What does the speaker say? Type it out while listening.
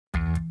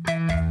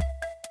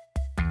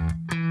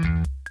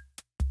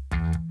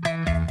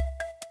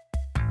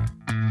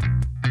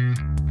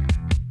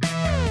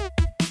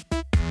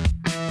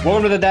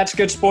Welcome to the That's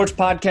Good Sports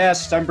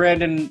podcast. I'm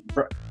Brandon.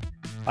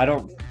 I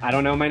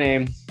don't know my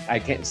name. I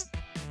can't.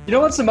 You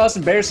know what's the most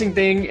embarrassing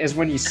thing is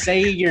when you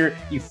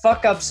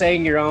fuck up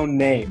saying your own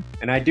name.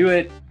 And I do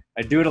it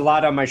a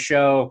lot on my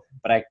show,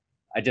 but I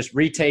just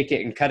retake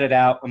it and cut it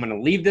out. I'm going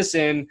to leave this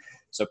in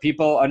so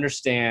people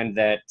understand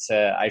that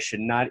I should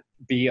not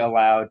be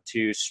allowed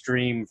to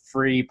stream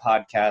free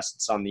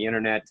podcasts on the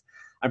internet.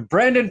 I'm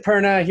Brandon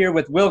Perna here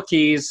with Will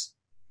Keys.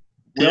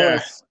 Will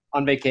is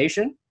on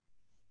vacation.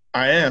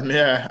 I am,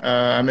 yeah.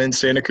 I'm in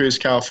Santa Cruz,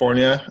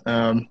 California.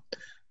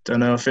 Don't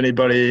know if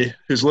anybody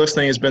who's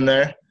listening has been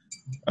there.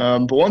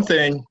 But one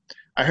thing,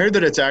 I heard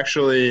that it's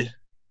actually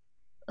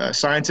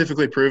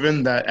scientifically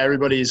proven that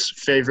everybody's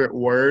favorite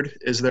word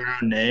is their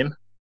own name.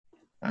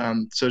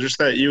 So just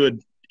that you would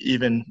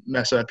even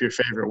mess up your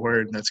favorite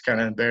word, that's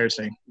kind of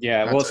embarrassing.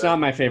 Yeah, well, it's not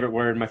my favorite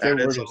word. My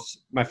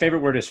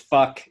favorite word is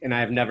fuck, and I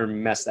have never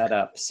messed that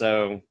up.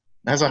 So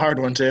that's a hard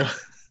one too.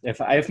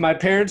 If my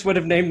parents would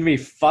have named me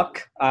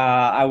fuck,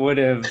 I would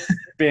have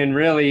been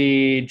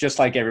really just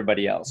like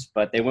everybody else.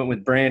 But they went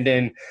with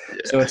Brandon,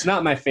 so it's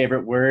not my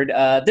favorite word.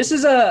 This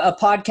is a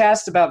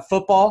podcast about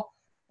football.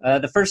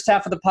 The first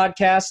half of the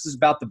podcast is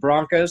about the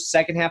Broncos.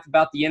 Second half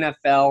about the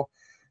NFL.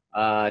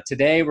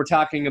 Today we're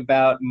talking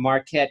about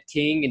Marquette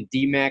King and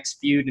D-Mac's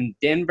feud in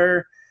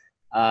Denver.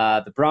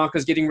 The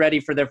Broncos getting ready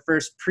for their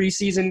first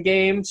preseason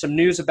game. Some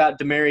news about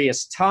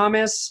Demaryius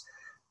Thomas.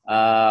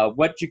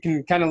 What you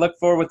can kind of look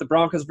for with the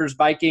Broncos versus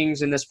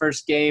Vikings in this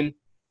first game.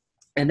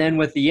 And then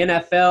with the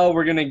NFL,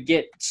 we're going to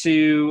get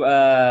to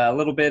a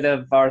little bit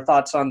of our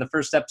thoughts on the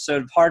first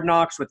episode of Hard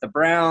Knocks with the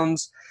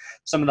Browns,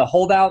 some of the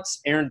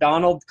holdouts, Aaron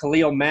Donald,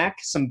 Khalil Mack,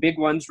 some big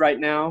ones right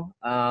now,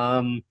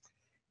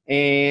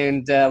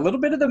 and a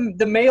little bit of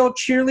the male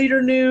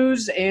cheerleader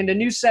news and a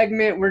new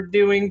segment we're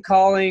doing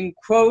calling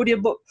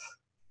quotable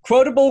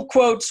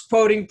quotes,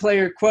 quoting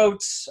player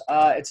quotes.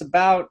 It's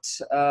about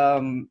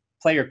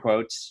player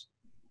quotes,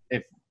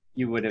 if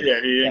you would have. Yeah,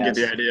 you didn't get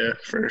the idea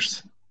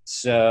first.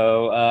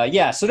 So,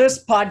 so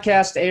this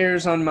podcast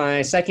airs on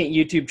my second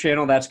YouTube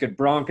channel, That's Good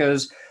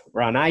Broncos.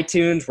 We're on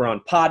iTunes. We're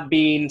on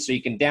Podbean, so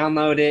you can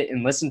download it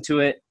and listen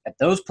to it at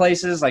those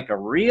places like a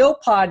real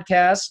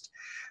podcast.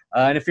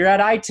 And if you're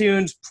at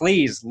iTunes,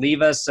 please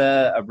leave us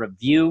a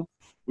review.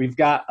 We've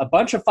got a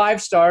bunch of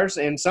 5 stars,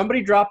 and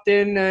somebody dropped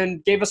in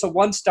and gave us a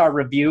 1-star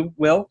review,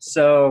 Will.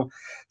 So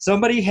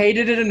somebody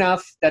hated it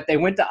enough that they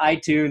went to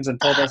iTunes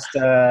and told us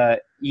to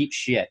eat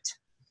shit.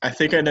 I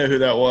think I know who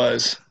that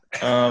was.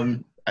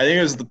 I think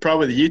it was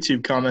probably the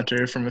YouTube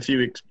commenter from a few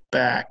weeks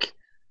back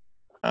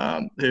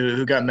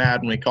who got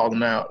mad when we called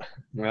him out.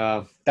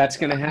 Well, that's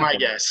going to happen. My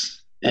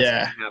guess. That's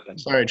gonna happen.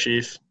 Sorry,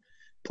 Chief.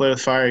 Play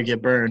with fire, you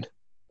get burned.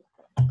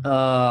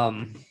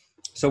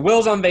 So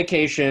Will's on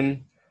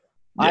vacation.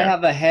 Yeah. I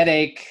have a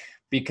headache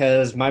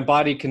because my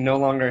body can no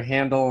longer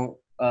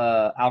handle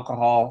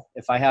alcohol.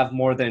 If I have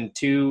more than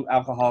 2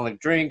 alcoholic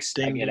drinks,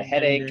 I get a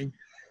headache. Ding.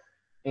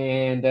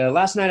 And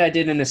last night I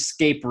did an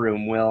escape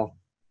room, Will.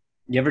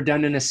 You ever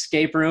done an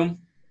escape room?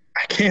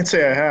 I can't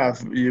say I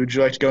have. Would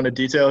you like to go into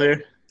detail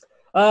here?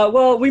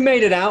 Well, we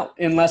made it out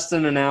in less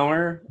than an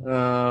hour.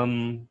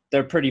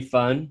 They're pretty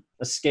fun.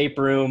 Escape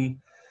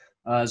room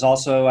is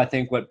also, I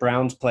think, what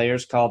Browns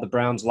players call the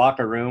Browns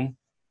locker room.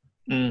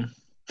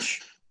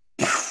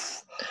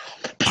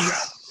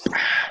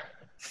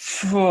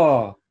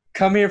 Oh,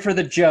 come here for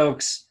the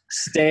jokes,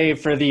 stay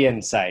for the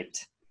insight.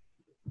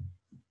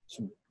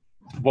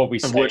 What we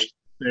say. Of which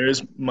there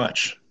is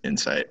much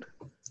insight.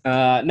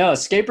 No,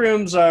 escape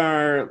rooms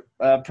are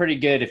pretty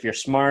good if you're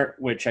smart,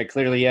 which I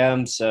clearly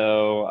am.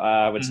 So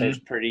I would say it's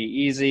pretty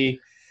easy.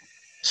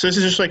 So this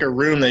is just like a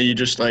room that you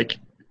just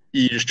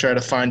try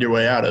to find your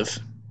way out of.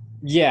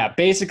 Yeah,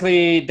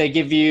 basically they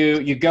give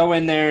you go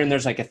in there and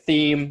there's like a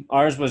theme.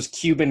 Ours was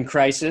Cuban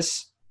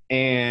Crisis.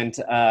 And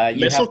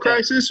missile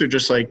crisis or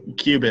just like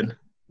Cuban?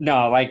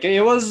 No, like it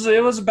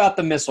was about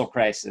the missile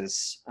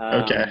crisis.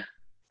 Okay.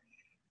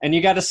 And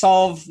you got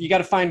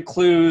to find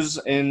clues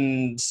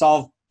and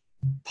solve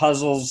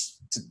puzzles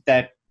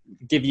that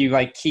give you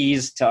like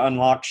keys to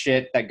unlock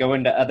shit that go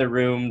into other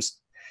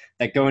rooms,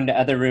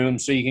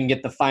 so you can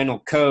get the final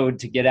code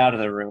to get out of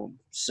the room.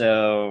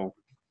 So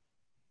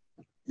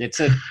it's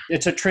a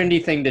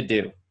trendy thing to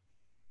do.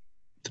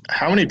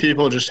 How many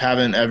people just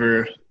haven't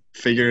ever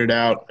figured it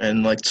out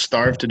and like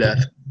starved to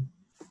death?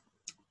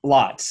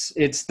 Lots.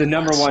 It's the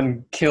number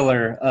one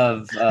killer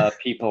of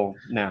people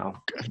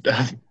now.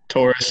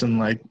 Tourists and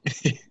like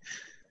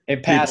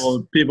it passed.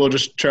 People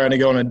just trying to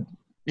go on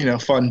a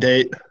fun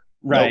date.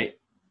 Right. Nope.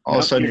 All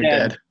of a sudden you're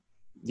dead.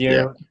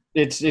 Yeah.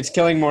 It's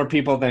killing more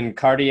people than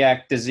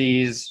cardiac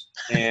disease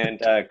and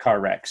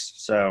car wrecks.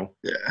 So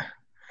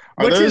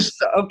which is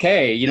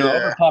okay,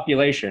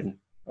 overpopulation.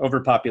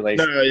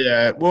 No,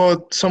 yeah.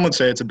 Well, some would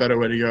say it's a better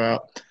way to go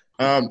out.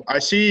 I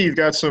see you've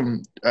got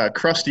some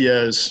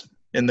Crustios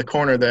in the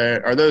corner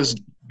there. Are those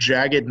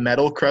jagged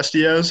metal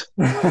Crustios?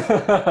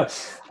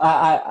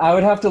 I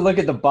would have to look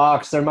at the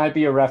box. There might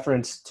be a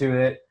reference to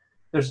it.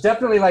 There's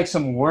definitely like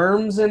some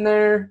worms in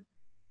there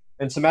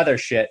and some other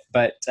shit.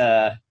 But,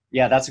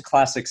 yeah, that's a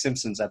classic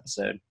Simpsons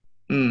episode.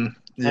 And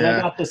I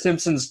Yeah. got the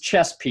Simpsons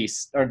chess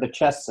piece, or the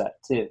chess set,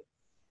 too.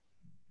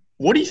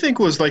 What do you think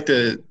was like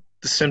the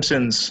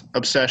Simpsons'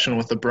 obsession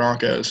with the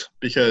Broncos?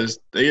 Because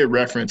they get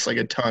referenced like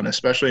a ton,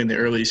 especially in the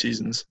early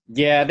seasons.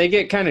 Yeah, they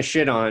get kind of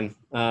shit on.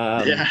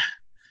 Yeah.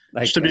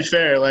 Like, To be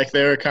fair, like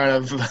they were kind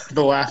of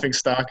the laughing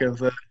stock of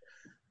the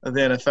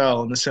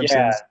NFL, and the yeah,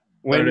 Simpsons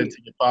started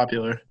to get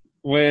popular.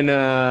 when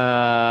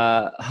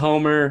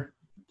Homer,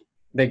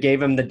 they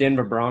gave him the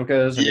Denver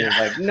Broncos, and he was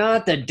like,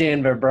 "Not the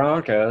Denver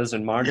Broncos,"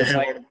 and Marge's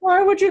like,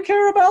 "Why would you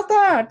care about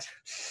that?"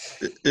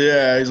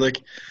 Yeah, he's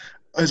like,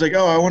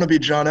 "Oh, I want to be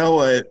John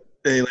Elway."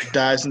 And he like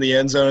dives in the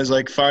end zone. He's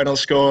like, final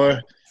score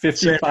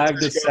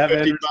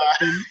 55-7.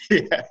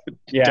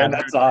 Yeah,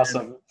 that's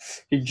awesome.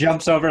 He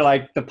jumps over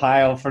like the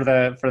pile for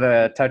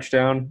the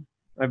touchdown,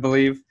 I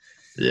believe.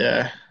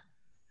 Yeah.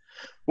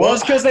 Well,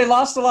 it's because they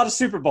lost a lot of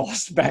Super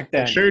Bowls back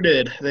then. They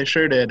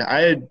sure did.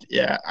 I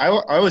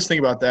always think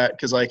about that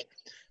because like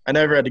I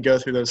never had to go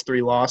through those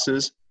 3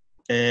 losses,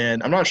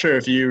 and I'm not sure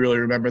if you really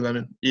remember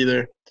them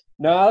either.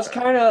 No, I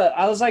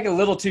was like a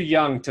little too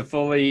young to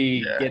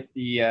fully get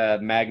the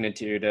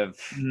magnitude of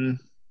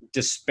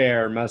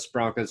despair most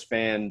Broncos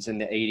fans in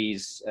the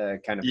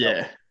 80s kind of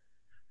felt.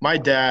 My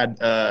dad,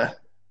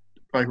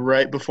 like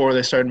right before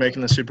they started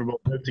making the Super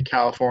Bowl, moved to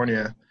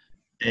California,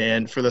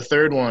 and for the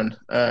third one,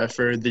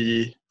 for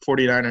the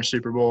 49ers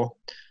Super Bowl,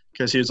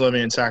 because he was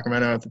living in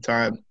Sacramento at the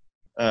time,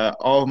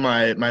 all of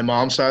my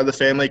mom's side of the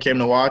family came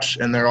to watch,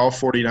 and they're all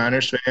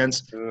 49ers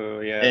fans. Oh,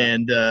 yeah.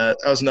 And that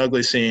was an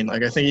ugly scene.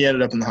 Like, I think he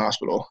ended up in the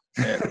hospital.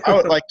 And I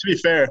would, like, to be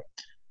fair,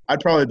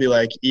 I'd probably be,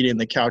 like, eating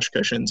the couch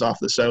cushions off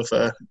the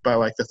sofa by,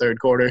 like, the third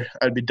quarter.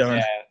 I'd be done.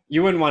 Yeah,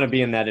 you wouldn't want to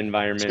be in that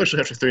environment. Especially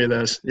after 3 of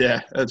those.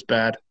 Yeah, that's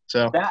bad.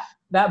 So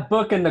that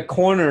book in the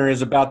corner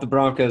is about the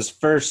Broncos'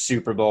 first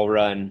Super Bowl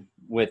run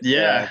with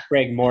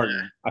Craig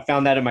Morton. I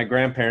found that at my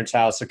grandparents'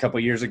 house a couple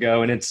years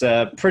ago, and it's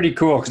pretty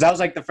cool because that was,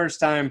 like, the first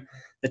time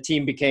the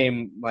team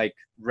became, like,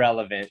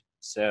 relevant.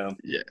 So,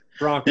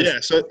 Broncos. Yeah,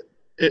 so –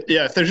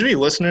 if there's any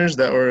listeners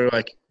that were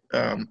like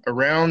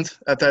around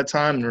at that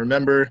time and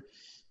remember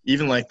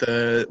even like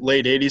the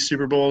late 80s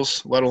Super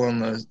Bowls, let alone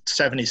the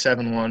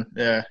 77 one,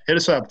 hit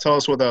us up. Tell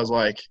us what that was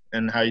like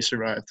and how you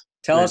survived.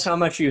 Tell us how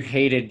much you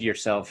hated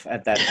yourself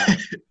at that time.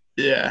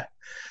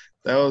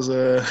 That was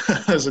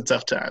a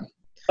tough time.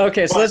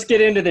 Okay, so let's get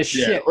into this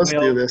shit. Let's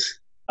do this.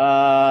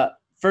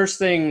 First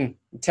thing,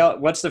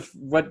 what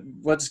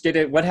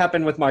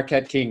happened with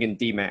Marquette King and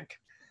D-Mac?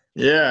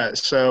 Yeah,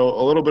 so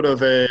a little bit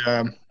of a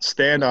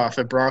standoff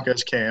at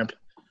Broncos camp.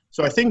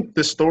 So I think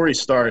the story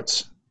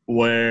starts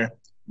where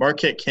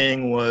Marquette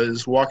King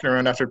was walking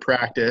around after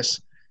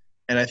practice,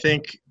 and I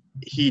think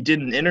he did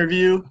an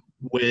interview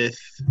with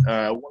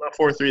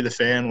 104.3 The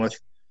Fan with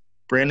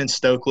Brandon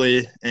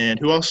Stokely and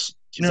who else?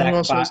 Do you know who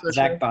else was there?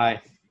 Zach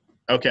Bye.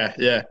 Okay,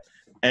 yeah.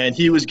 And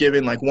he was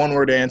giving like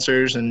one-word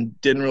answers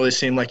and didn't really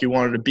seem like he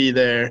wanted to be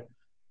there.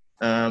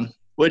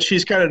 Which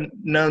he's kind of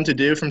known to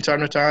do from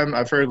time to time.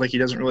 I've heard like he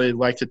doesn't really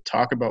like to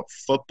talk about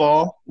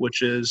football,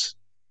 which is,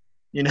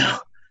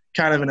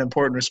 kind of an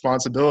important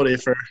responsibility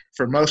for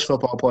most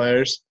football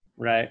players.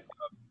 Right.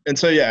 And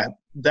so,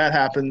 that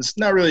happens.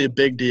 Not really a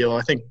big deal.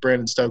 I think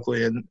Brandon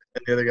Stokely and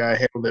the other guy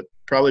handled it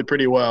probably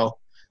pretty well.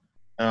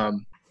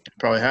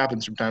 Probably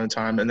happens from time to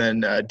time. And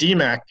then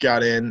D-Mac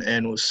got in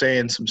and was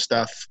saying some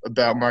stuff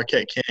about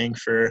Marquette King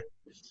for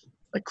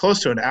like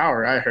close to an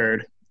hour, I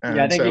heard.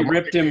 I think he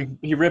ripped him.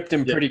 He ripped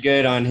him pretty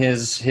good on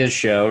his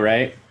show,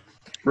 right?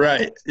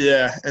 Right.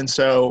 Yeah. And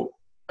so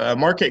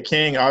Marquette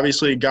King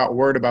obviously got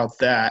word about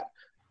that,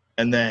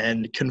 and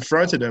then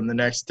confronted him the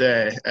next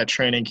day at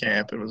training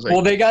camp. It was like,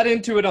 well, they got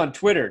into it on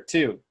Twitter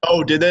too.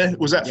 Oh, did they?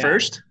 Was that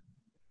first?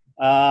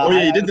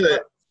 He did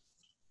the.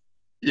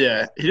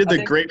 Yeah, he did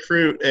the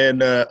grapefruit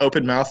and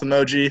open mouth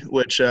emoji,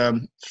 which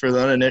for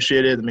the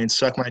uninitiated, it means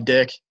suck my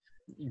dick.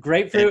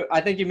 Grapefruit.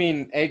 I think you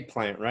mean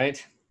eggplant,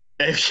 right?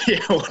 Yeah,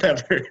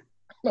 whatever.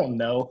 I don't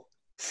know.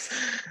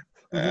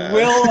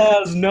 Will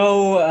has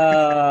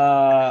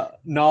no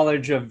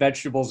knowledge of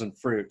vegetables and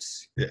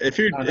fruits. If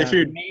your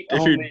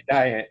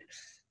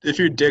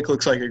dick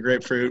looks like a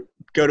grapefruit,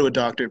 go to a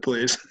doctor,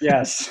 please.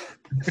 Yes.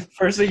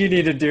 First thing you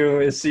need to do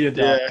is see a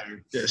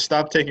doctor. Yeah.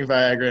 Stop taking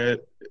Viagra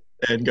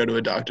and go to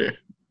a doctor,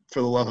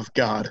 for the love of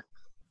God.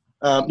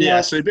 So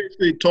he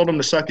basically told him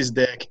to suck his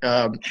dick.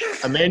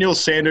 Emmanuel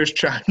Sanders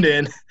chimed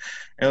in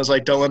and was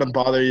like, don't let him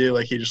bother you.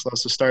 Like, he just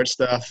loves to start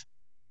stuff.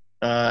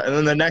 And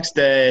then the next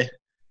day,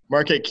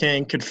 Marquette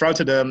King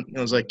confronted him and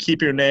was like,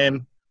 keep my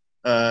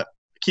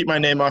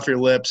name off your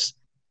lips.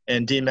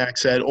 And D-Mac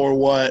said, or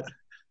what?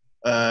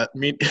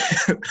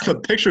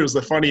 The picture was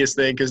the funniest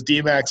thing because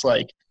D-Mac's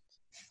like,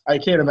 I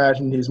can't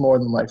imagine he's more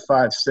than like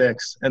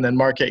 5'6", and then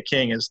Marquette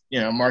King is,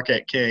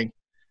 Marquette King.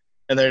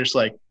 And they're just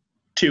like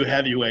two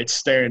heavyweights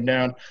staring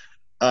down.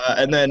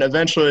 And then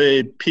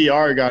eventually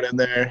PR got in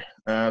there.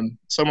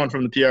 Someone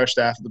from the PR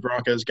staff of the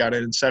Broncos got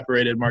in and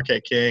separated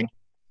Marquette King.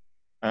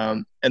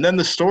 And then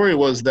the story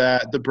was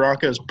that the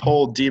Broncos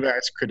pulled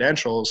D-Mac's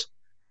credentials,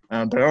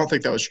 but I don't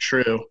think that was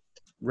true.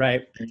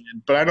 Right.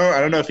 But I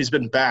don't know if he's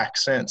been back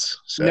since.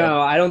 So. No,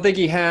 I don't think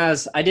he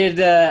has. I did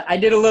a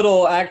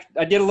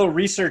little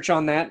research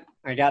on that.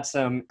 I got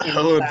some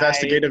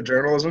Investigative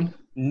journalism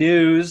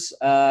news.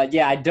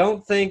 Yeah, I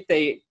don't think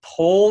they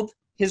pulled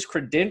his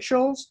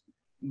credentials,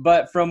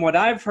 but from what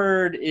I've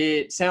heard,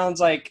 it sounds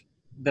like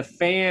the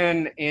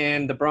fan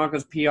and the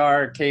Broncos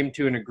PR came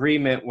to an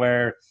agreement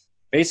where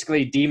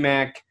basically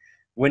D-Mac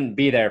wouldn't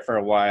be there for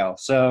a while.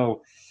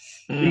 So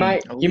he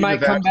might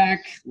come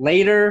back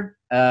later,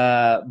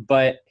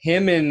 but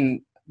him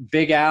and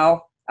Big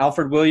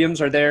Alfred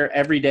Williams are there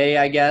every day,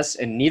 I guess,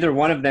 and neither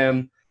one of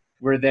them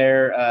were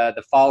there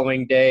the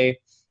following day.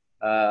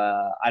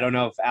 I don't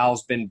know if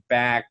Al's been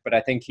back, but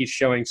I think he's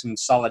showing some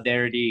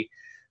solidarity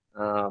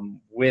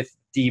with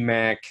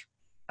D-Mac.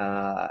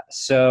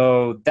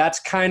 So that's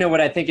kind of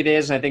what I think it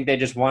is. I think they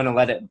just want to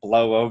let it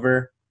blow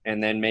over,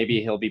 and then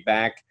maybe he'll be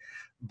back.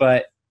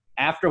 But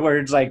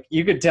afterwards, like,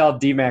 you could tell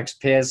D-Mac's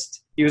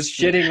pissed. He was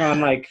shitting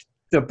on, like,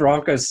 the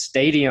Broncos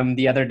stadium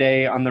the other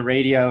day on the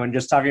radio and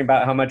just talking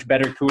about how much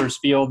better Coors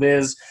Field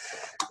is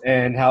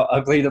and how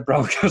ugly the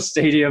Broncos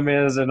stadium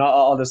is and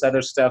all this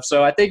other stuff.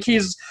 So I think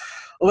he's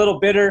a little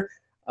bitter.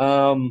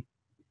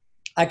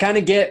 I kind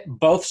of get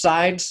both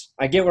sides.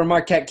 I get where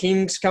Marquette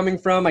King's coming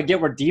from. I get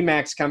where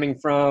D-Mac's coming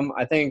from.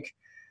 I think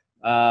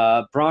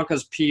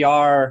Broncos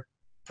PR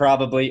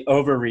probably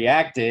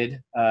overreacted,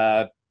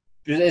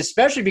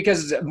 especially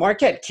because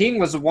Marquette King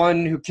was the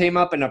one who came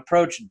up and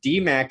approached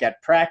D-Mac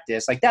at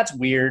practice. Like, that's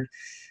weird.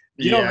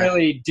 You don't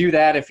really do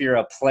that if you're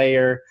a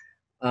player.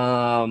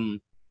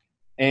 And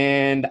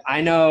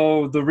I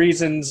know the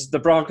reasons the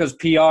Broncos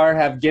PR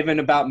have given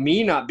about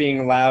me not being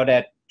allowed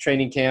at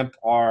training camp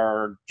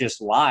are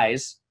just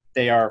lies.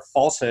 They are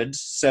falsehoods.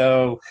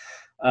 So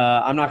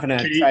I'm not going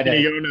to try to –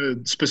 Can you go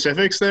into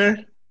specifics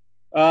there?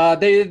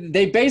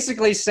 They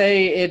basically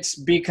say it's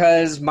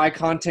because my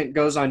content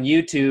goes on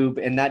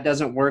YouTube and that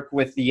doesn't work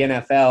with the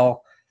NFL,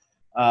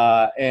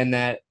 and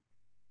that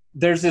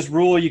there's this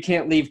rule you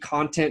can't leave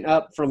content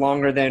up for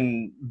longer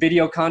than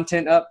video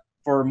content up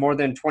for more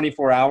than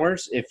 24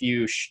 hours if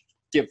you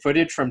get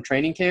footage from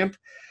training camp.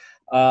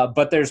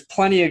 But there's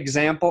plenty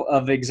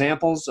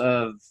examples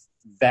of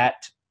that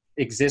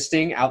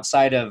existing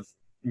outside of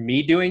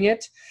me doing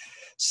it.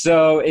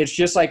 So it's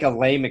just like a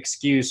lame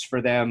excuse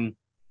for them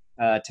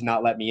to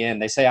not let me in.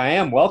 They say I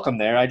am welcome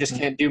there. I just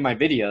can't do my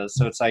videos.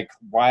 So it's like,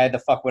 why the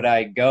fuck would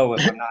I go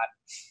if I'm not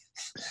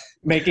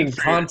making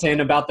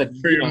content about the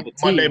team?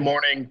 Monday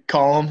morning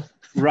column?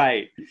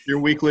 Right. Your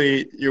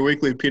weekly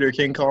Peter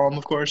King column,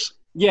 of course.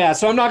 Yeah,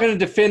 so I'm not going to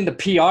defend the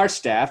PR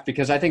staff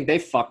because I think they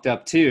fucked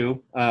up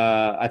too.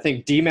 I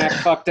think D-Mac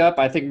fucked up.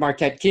 I think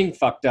Marquette King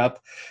fucked up.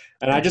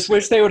 And I just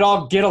wish they would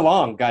all get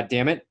along, God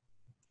damn it.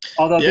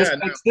 Although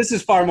this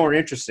is far more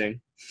interesting.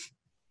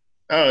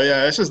 Oh,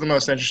 yeah, this is the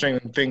most interesting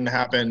thing to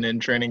happen in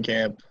training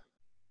camp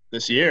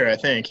this year, I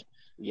think.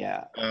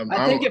 Yeah.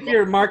 I think if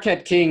you're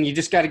Marquette King, you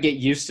just got to get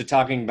used to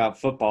talking about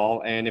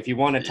football. And if you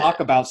want to talk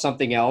about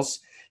something else,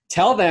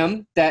 tell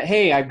them that,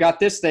 hey, I've got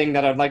this thing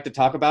that I'd like to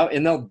talk about,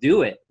 and they'll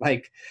do it.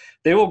 Like,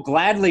 they will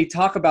gladly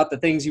talk about the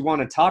things you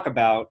want to talk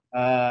about.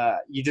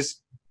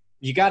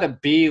 You got to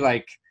be,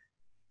 like,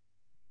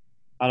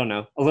 I don't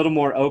know, a little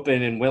more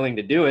open and willing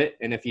to do it.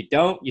 And if you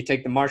don't, you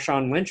take the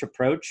Marshawn Lynch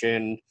approach,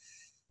 and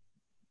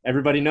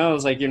everybody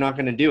knows, like, you're not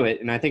going to do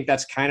it. And I think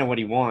that's kind of what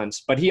he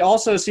wants. But he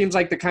also seems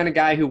like the kind of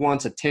guy who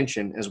wants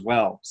attention as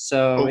well.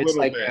 So it's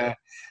like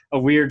a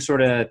weird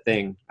sort of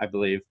thing, I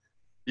believe.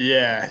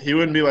 Yeah, he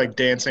wouldn't be, like,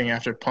 dancing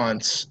after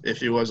punts if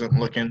he wasn't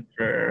looking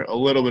for a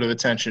little bit of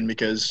attention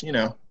because,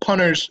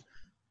 punters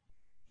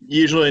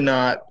usually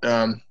not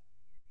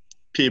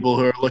people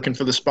who are looking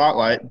for the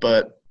spotlight.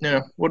 But,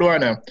 what do I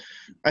know?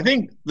 I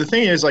think the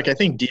thing is, like, I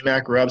think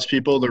D-Mac rubs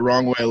people the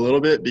wrong way a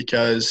little bit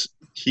because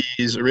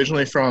he's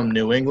originally from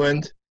New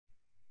England.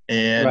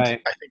 And I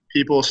think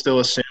people still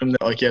assume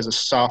that, like, he has a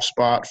soft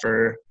spot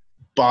for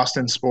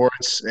Boston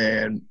sports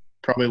and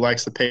probably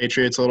likes the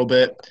Patriots a little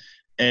bit.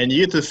 And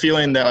you get the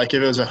feeling that, like,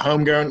 if it was a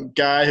homegrown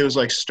guy who was,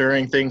 like,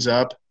 stirring things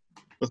up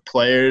with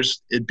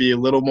players, it'd be a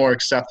little more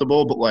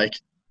acceptable. But, like,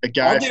 a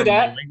guy from New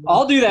England,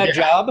 I'll do that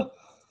job.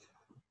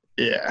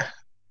 Yeah.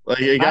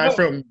 Like, a guy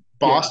from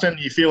Boston,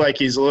 you feel like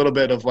he's a little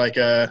bit of, like,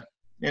 a,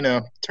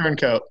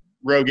 turncoat,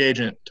 rogue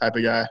agent type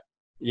of guy.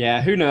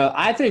 Yeah, who knows?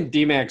 I think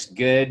D-Mac's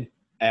good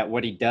at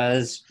what he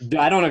does.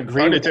 I don't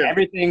agree with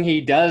everything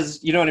he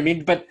does, you know what I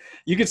mean? But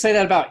you could say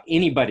that about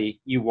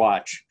anybody you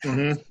watch.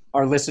 Mm-hmm.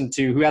 Or listen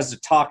to, who has to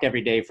talk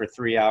every day for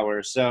 3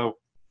 hours. So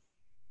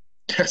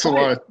that's a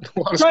lot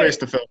of space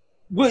to fill.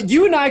 Well,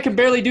 you and I can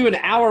barely do an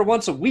hour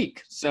once a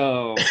week.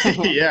 So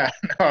yeah,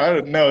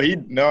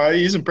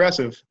 he's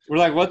impressive. We're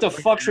like, what the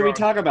fuck should we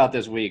talk about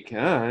this week?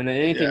 And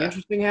anything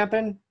interesting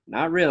happen?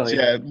 Not really.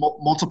 So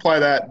multiply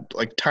that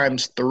like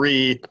times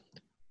 3,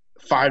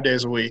 5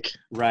 days a week.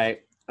 Right.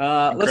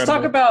 Let's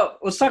talk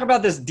about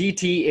this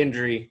DT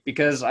injury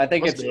because I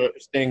think it's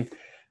interesting.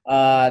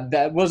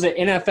 That was it.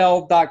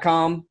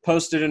 NFL.com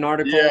posted an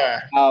article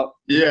about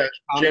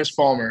James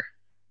Palmer.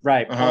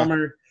 Right,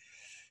 Palmer,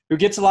 who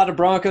gets a lot of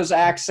Broncos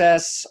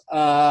access.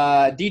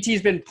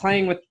 DT's been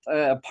playing with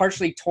a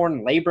partially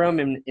torn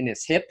labrum in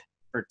his hip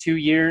for 2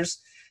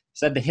 years.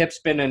 Said the hip's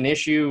been an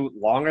issue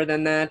longer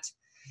than that.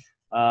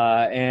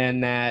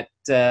 And that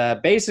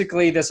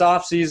basically this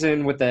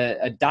offseason with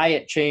a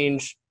diet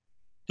change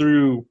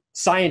through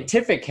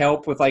scientific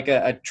help with like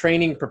a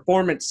training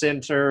performance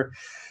center,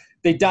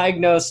 they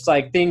diagnosed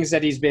like things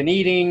that he's been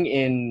eating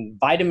in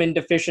vitamin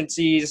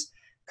deficiencies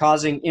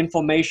causing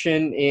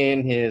inflammation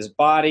in his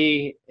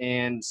body.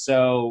 And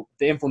so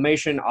the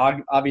inflammation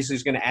obviously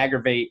is going to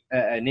aggravate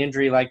an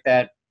injury like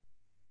that.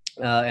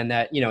 And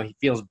that, he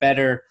feels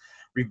better,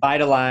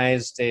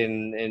 revitalized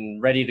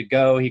and ready to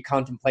go. He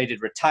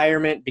contemplated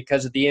retirement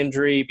because of the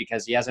injury,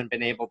 because he hasn't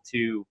been able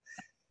to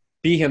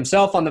be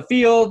himself on the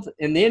field.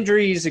 And the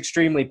injury is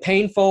extremely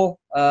painful.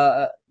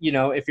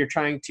 If you're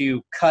trying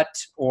to cut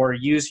or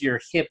use your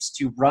hips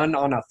to run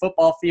on a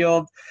football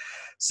field.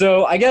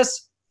 So I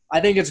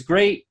think it's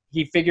great.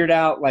 He figured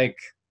out like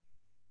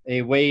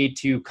a way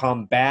to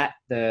combat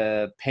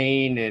the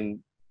pain and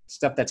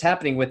stuff that's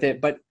happening with it.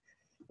 But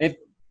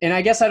and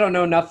I guess I don't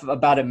know enough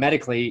about it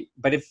medically,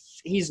 but if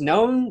he's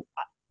known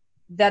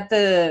that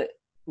the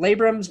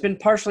labrum's been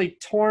partially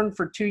torn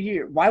for 2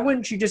 years, why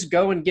wouldn't you just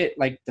go and get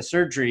like the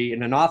surgery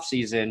in an off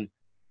season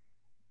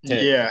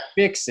to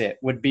fix it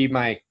would be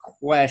my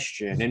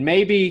question. And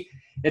maybe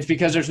it's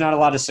because there's not a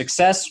lot of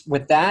success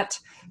with that.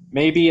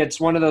 Maybe it's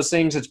one of those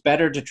things that's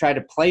better to try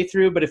to play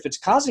through. But if it's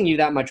causing you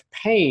that much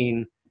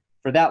pain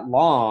for that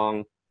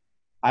long,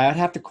 I would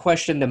have to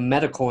question the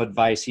medical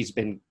advice he's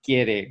been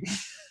getting.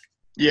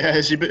 Yeah,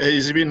 has he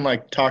been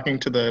like talking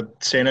to the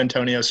San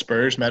Antonio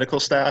Spurs medical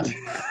staff?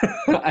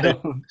 I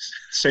don't know.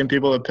 Same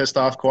people that pissed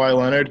off Kawhi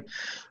Leonard.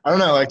 I don't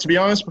know. Like, to be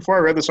honest, before I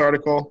read this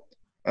article,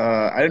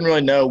 I didn't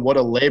really know what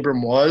a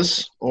labrum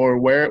was or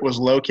where it was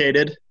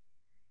located.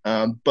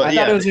 But I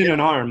thought it was in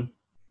an arm.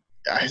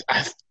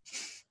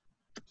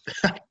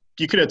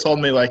 You could have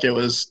told me like it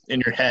was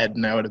in your head,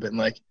 and I would have been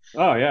like,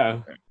 "Oh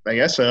yeah, I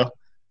guess so."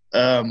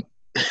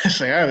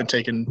 It's like I haven't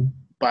taken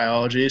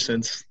biology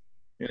since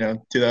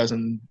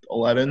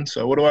 2011.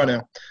 So what do I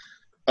know?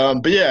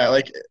 But yeah,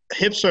 like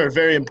hips are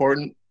very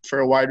important for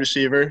a wide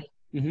receiver.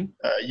 Mm-hmm.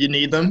 You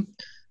need them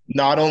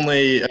not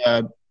only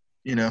to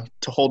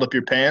hold up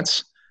your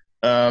pants,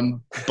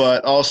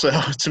 but also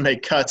to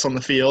make cuts on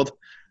the field,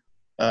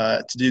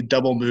 to do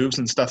double moves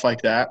and stuff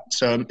like that.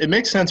 So it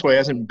makes sense why he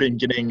hasn't been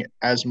getting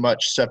as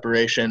much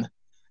separation.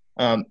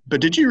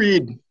 But did you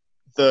read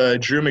the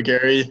Drew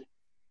McGarry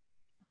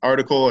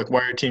article, like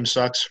why your team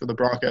sucks for the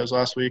Broncos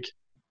last week?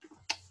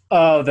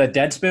 Oh, the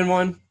Deadspin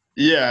one?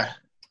 Yeah.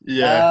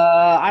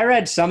 I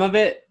read some of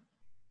it.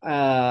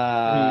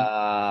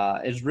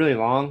 It's really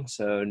long,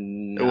 so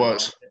no. It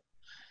was.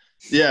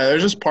 Yeah,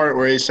 there's this part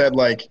where he said,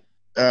 like,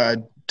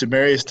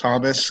 Demaryius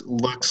Thomas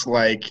looks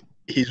like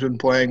he's been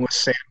playing with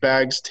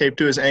sandbags taped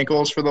to his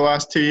ankles for the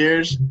last 2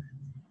 years.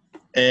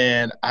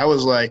 And I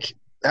was like,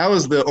 that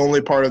was the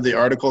only part of the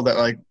article that,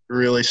 like,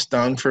 really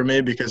stung for me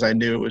because I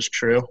knew it was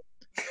true.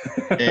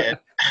 And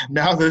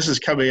now this is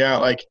coming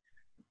out, like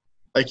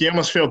you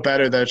almost feel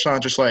better that it's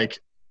not just like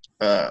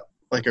a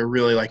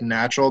really like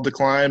natural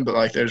decline, but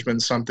like there's been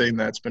something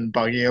that's been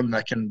bugging him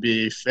that can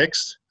be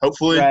fixed.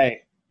 Hopefully, right.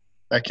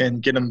 That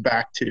can get him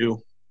back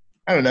to,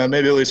 I don't know,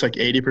 maybe at least like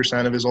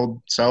 80% of his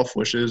old self,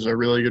 which is a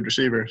really good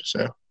receiver.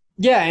 So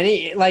yeah, and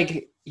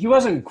he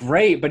wasn't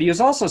great, but he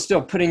was also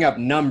still putting up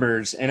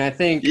numbers. And I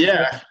think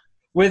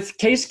with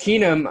Case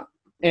Keenum,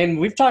 and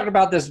we've talked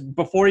about this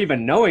before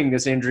even knowing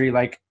this injury,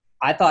 like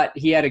I thought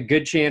he had a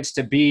good chance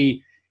to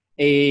be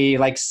a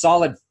like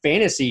solid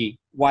fantasy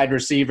wide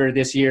receiver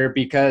this year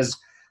because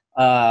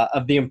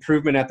of the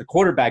improvement at the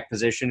quarterback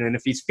position. And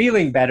if he's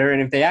feeling better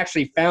and if they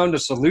actually found a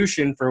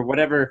solution for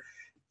whatever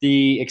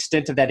the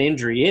extent of that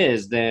injury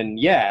is, then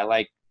yeah,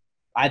 like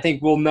I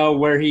think we'll know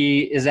where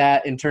he is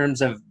at in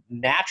terms of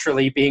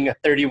naturally being a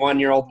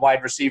 31-year-old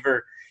wide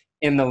receiver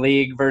in the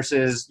league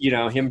versus,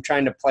 him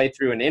trying to play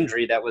through an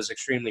injury that was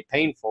extremely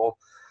painful.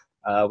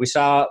 We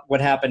saw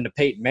what happened to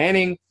Peyton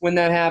Manning when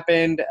that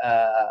happened.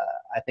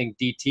 I think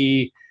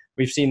DT,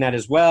 we've seen that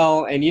as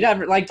well. And you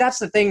never that's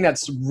the thing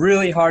that's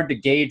really hard to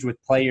gauge with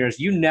players.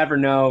 You never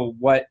know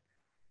what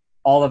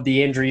all of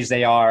the injuries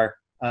they are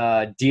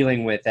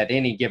dealing with at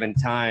any given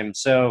time.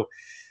 So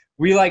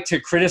we like to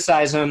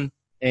criticize them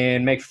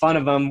and make fun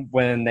of them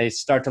when they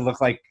start to look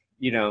like,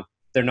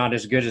 they're not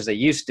as good as they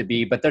used to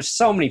be. But there's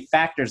so many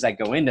factors that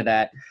go into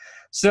that.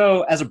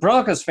 So as a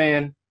Broncos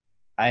fan,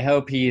 I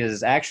hope he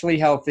is actually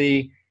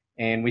healthy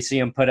and we see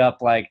him put up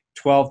like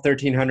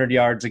 1,300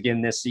 yards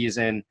again this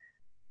season.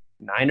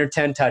 9 or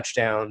 10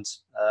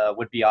 touchdowns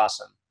would be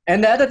awesome.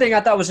 And the other thing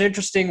I thought was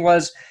interesting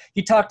was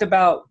he talked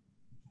about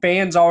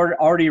fans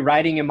already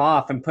writing him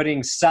off and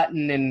putting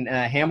Sutton and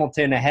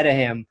Hamilton ahead of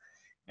him.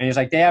 And he's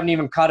like, they haven't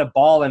even caught a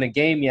ball in a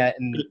game yet.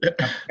 And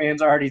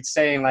fans are already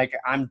saying, like,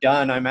 I'm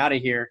done. I'm out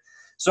of here.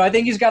 So I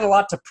think he's got a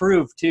lot to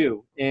prove,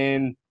 too.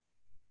 And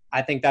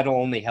I think that'll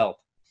only help.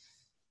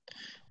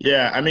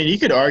 Yeah, I mean, you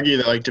could argue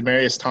that, like,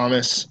 Demaryius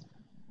Thomas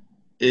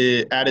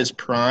at his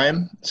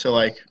prime, so,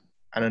 like,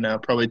 I don't know,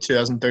 probably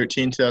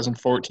 2013,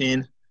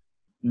 2014,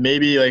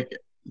 maybe like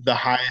the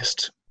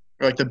highest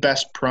or like the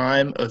best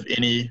prime of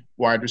any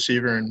wide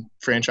receiver in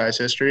franchise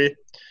history.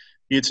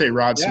 You'd say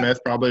Rod Smith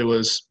probably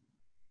was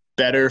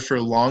better for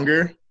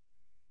longer,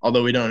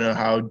 although we don't know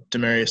how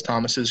Demaryius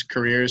Thomas's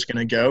career is going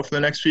to go for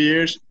the next few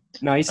years.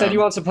 No, he said he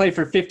wants to play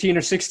for 15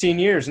 or 16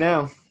 years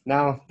now.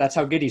 Now that's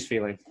how good he's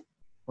feeling.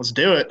 Let's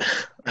do it.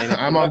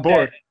 I'm on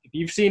board. If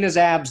you've seen his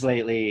abs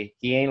lately,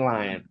 he ain't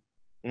lying.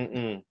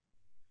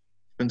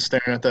 Been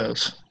staring at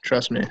those.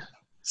 Trust me.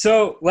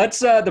 So let's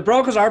the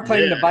Broncos are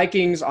playing the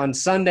Vikings on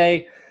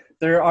Sunday.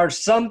 There are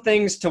some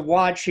things to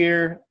watch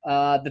here.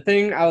 The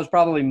thing I was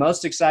probably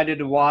most excited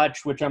to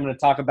watch, which I'm going to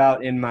talk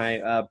about in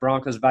my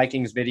Broncos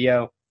Vikings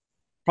video,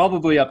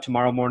 probably up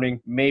tomorrow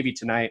morning, maybe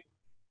tonight,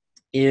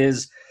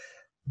 is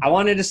I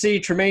wanted to see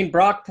Tremaine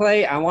Brock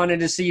play. I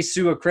wanted to see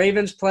Sua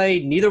Cravens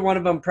play. Neither one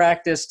of them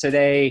practiced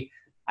today.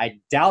 I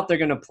doubt they're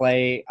going to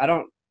play. I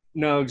don't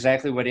know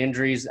exactly what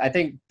injuries. I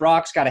think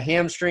Brock's got a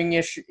hamstring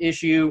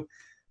issue,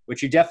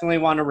 which you definitely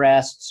want to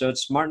rest, so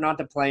it's smart not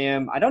to play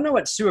him. I don't know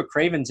what Sua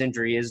Craven's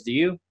injury is. Do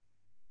you?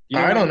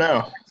 I don't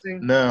know.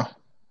 No.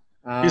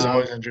 He's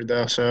always injured,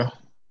 though, so.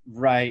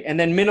 Right. And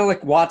then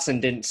Menelik Watson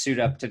didn't suit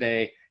up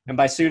today. And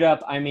by suit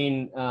up, I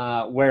mean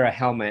wear a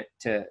helmet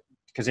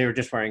because they were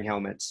just wearing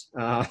helmets.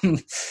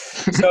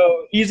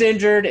 So he's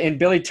injured, and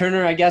Billy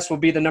Turner, I guess, will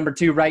be the number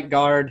 2 right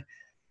guard.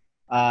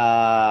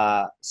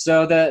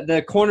 So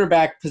the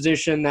cornerback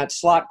position, that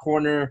slot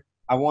corner,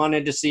 I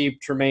wanted to see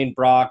Tremaine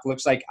Brock.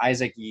 Looks like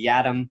Isaac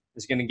Yiadom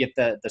is going to get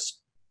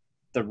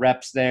the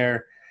reps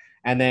there.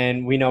 And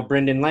then we know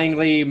Brendan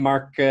Langley,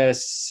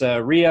 Marcus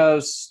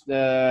Rios.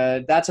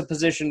 That's a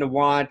position to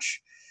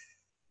watch.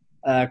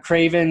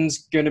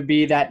 Craven's going to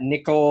be that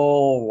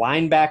nickel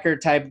linebacker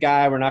type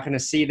guy. We're not going to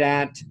see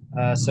that.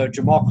 So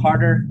Jamal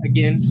Carter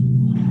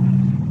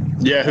again.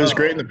 Yeah, who's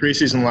great in the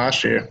preseason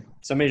last year.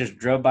 Somebody just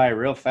drove by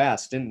real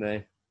fast, didn't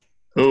they?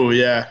 Oh,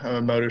 yeah,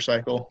 a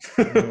motorcycle.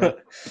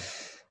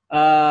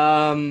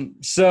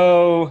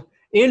 So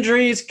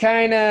injuries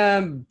kind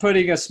of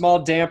putting a small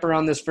damper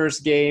on this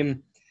first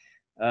game.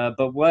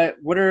 But what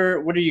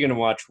are you going to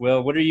watch,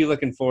 Will? What are you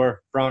looking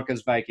for,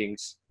 Broncos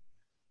Vikings?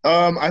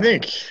 I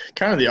think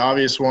kind of the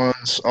obvious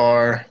ones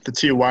are the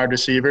 2 wide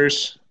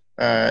receivers,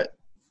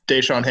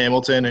 Deshaun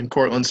Hamilton and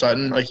Cortland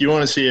Sutton. Like, you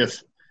want to see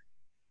if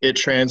it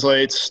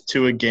translates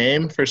to a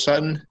game for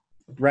Sutton,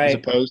 right? As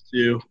opposed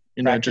to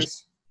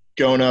just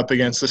going up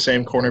against the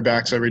same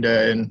cornerbacks every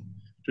day, and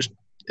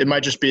it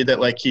might just be that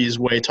like he's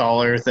way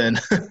taller than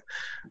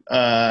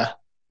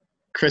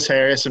Chris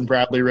Harris and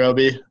Bradley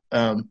Roby.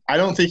 I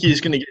don't think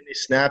he's going to get any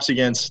snaps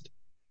against,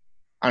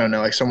 I don't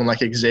know, like someone like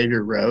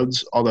Xavier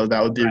Rhodes, although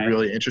that would be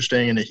really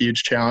interesting and a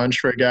huge challenge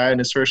for a guy in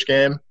his first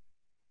game.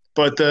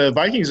 But the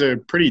Vikings are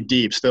pretty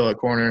deep still at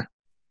corner,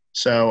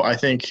 so I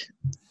think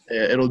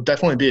it'll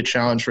definitely be a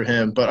challenge for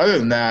him. But other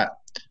than that,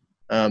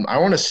 I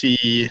want to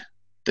see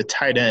the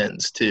tight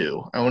ends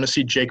too. I want to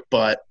see Jake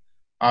Butt,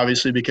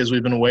 obviously, because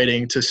we've been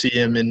waiting to see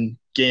him in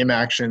game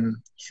action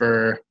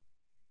for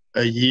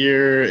a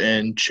year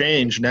and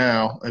change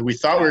now. Like, we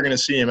thought we were going to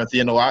see him at the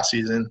end of last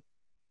season.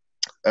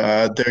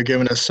 They're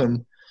giving us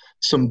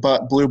some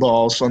butt blue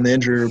balls on the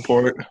injury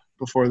report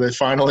before they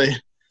finally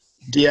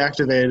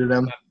deactivated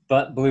him.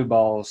 Butt blue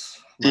balls.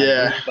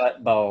 Yeah.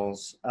 Butt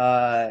balls.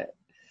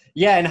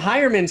 Yeah, and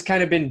Hireman's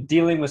kind of been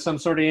dealing with some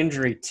sort of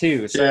injury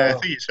too. So yeah, I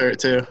think he's hurt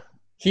too.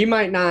 He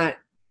might not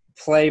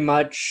play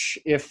much,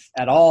 if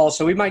at all.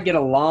 So we might get a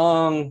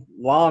long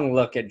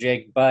look at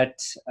Jake Butt.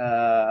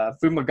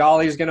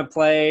 Fumagalli is going to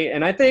play.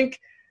 And I think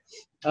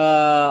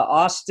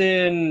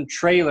Austin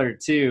Traylor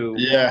too.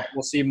 Yeah.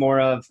 We'll see more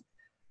of.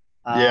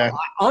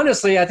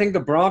 Honestly, I think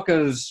the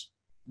Broncos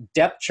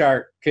depth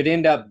chart could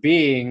end up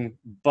being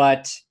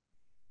Butt,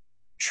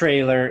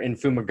 Traylor, and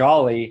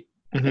Fumagalli.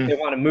 If they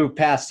want to move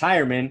past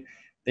Hireman,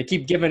 they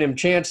keep giving him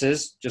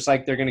chances, just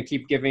like they're going to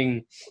keep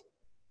giving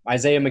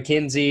Isaiah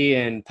McKenzie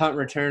and punt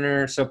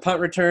returner. So punt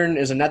return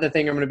is another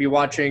thing I'm going to be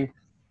watching.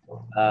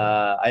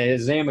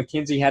 Isaiah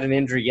McKenzie had an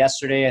injury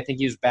yesterday. I think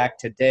he was back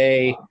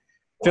today.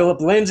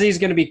 Philip Lindsay's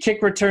going to be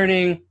kick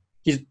returning.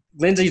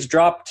 Lindsay's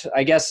dropped,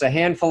 I guess, a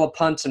handful of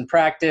punts in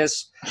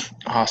practice.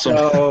 Awesome.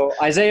 So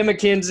Isaiah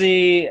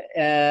McKenzie,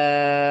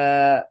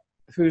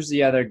 who's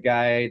the other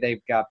guy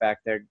they've got back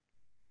there?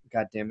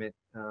 God damn it.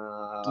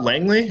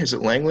 Langley? Is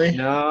it Langley?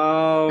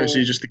 No. Or is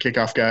he just the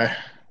kickoff guy?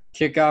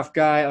 Kickoff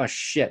guy? Oh,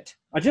 shit.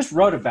 I just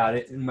wrote about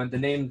it, and the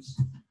name's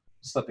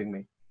slipping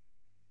me.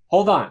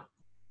 Hold on.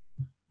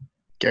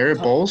 Garrett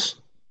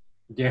Bowles?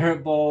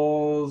 Garrett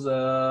Bowles.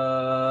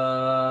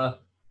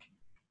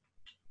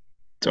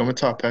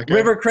 Tomatopeka.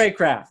 River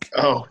Craycraft.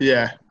 Oh,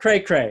 yeah.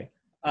 Cray.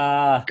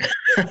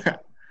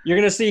 You're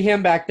going to see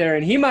him back there,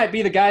 and he might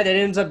be the guy that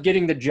ends up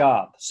getting the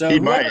job. So he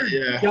might,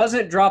 yeah.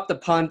 Doesn't drop the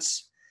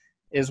punts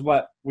is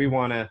what we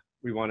want to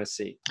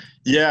see.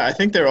 Yeah, I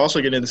think they're also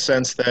getting the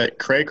sense that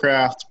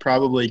Craycraft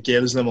probably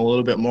gives them a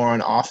little bit more on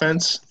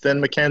offense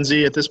than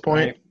McKenzie at this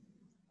point,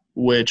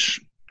 which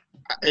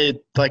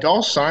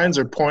all signs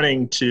are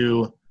pointing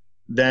to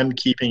them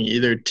keeping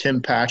either Tim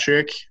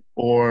Patrick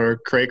or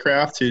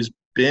Craycraft, who's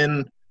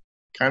been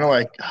kind of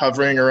like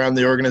hovering around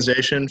the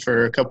organization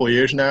for a couple of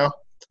years now.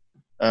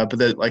 But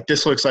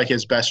this looks like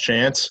his best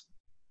chance.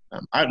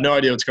 I have no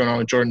idea what's going on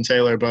with Jordan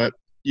Taylor, but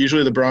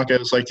usually the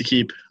Broncos like to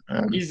keep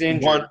he's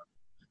injured. one.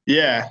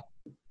 Yeah.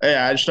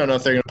 Yeah, I just don't know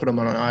if they're going to put him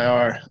on an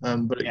IR,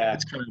 but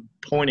it's kind of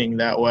pointing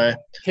that way.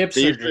 Hip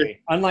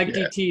surgery. Unlike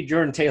DT,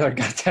 Jordan Taylor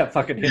got that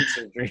fucking hip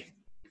surgery.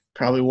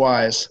 Probably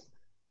wise.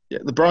 Yeah,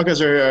 the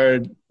Broncos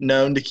are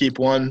known to keep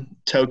one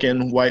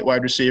token white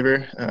wide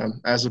receiver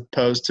as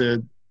opposed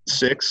to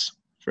 6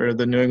 for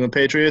the New England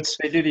Patriots.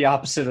 They do the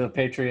opposite of the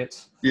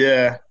Patriots.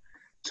 Yeah.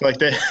 So,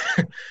 they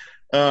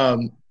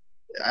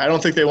I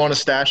don't think they want to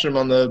stash him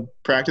on the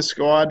practice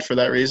squad for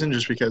that reason,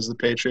 just because the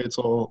Patriots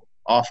will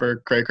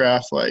offer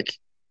Craycraft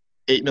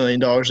 $8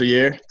 million a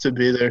year to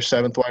be their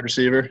 7th wide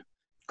receiver.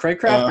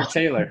 Craycraft or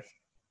Taylor?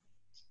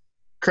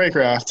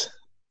 Craycraft.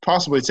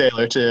 Possibly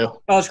Taylor, too.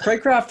 Oh, is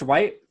Craycraft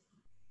white?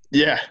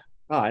 Yeah.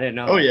 Oh, I didn't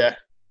know. Oh, yeah.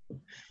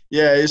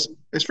 Yeah, his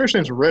first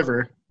name's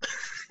River.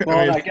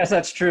 Well, I guess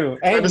that's true.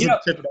 And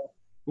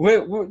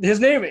his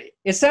name,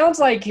 it sounds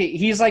like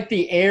he's like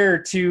the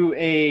heir to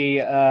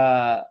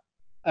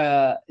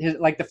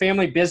the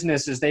family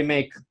business is they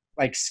make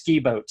ski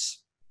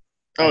boats.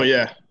 Oh,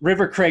 yeah.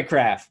 River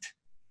Craycraft.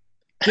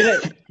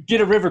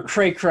 Get a River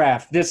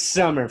Craycraft this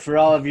summer for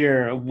all of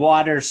your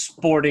water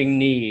sporting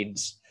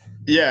needs.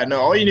 Yeah,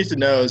 no, all you need to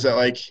know is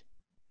that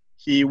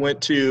he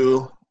went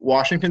to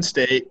Washington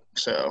State,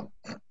 so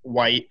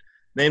white.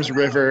 Name's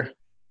River,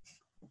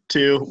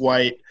 2,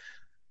 white.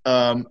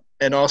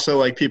 And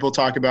also people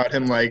talk about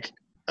him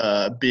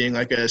being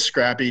a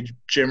scrappy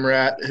gym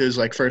rat who's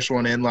first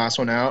one in, last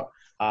one out.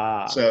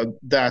 So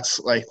that's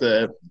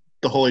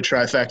the holy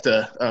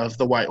trifecta of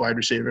the white wide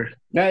receiver.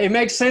 Now, it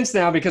makes sense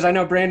now because I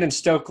know Brandon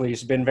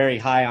Stokely's been very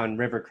high on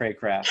River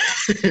Craycraft.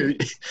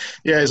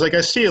 Yeah, he's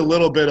I see a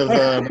little bit of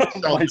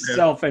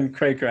myself and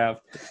Craycraft.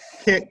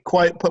 Can't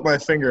quite put my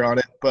finger on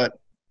it, but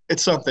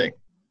it's something.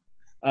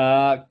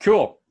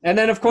 Cool. And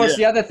then, of course,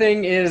 the other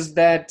thing is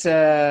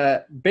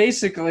that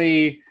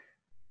basically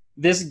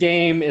this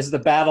game is the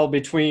battle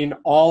between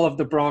all of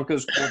the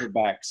Broncos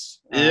quarterbacks.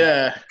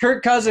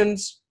 Kirk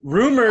Cousins,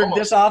 rumored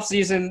this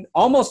offseason,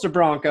 almost a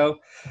Bronco.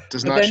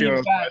 Does not shoot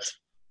on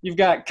You've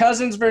got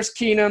Cousins versus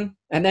Keenum,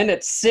 and then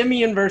it's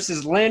Siemian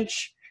versus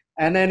Lynch,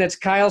 and then it's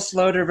Kyle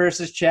Sloter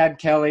versus Chad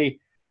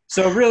Kelly.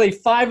 So really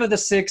 5 of the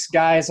 6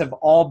 guys have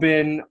all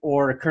been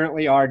or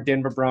currently are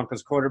Denver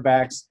Broncos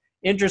quarterbacks.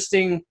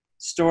 Interesting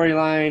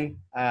storyline.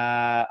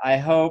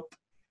 I hope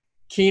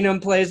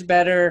Keenum plays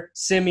better,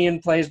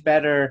 Siemian plays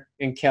better,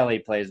 and Kelly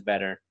plays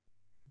better.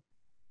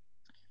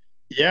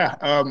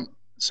 Yeah.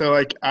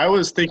 So I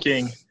was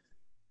thinking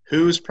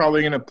who's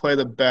probably going to play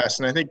the best,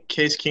 and I think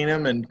Case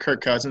Keenum and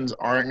Kirk Cousins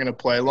aren't going to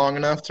play long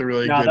enough to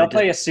really. No, they'll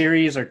play a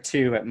series or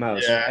 2 at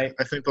most. Yeah, right?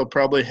 I think they'll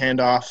probably hand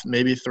off,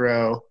 maybe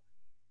throw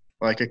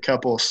a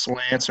couple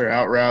slants or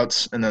out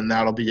routes, and then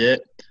that'll be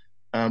it.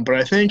 But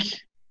I think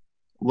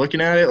looking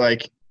at it,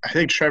 I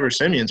think Trevor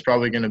Siemian's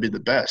probably going to be the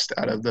best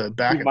out of the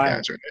backup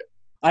guys, right?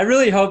 I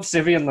really hope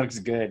Siemian looks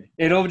good.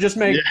 It'll just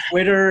make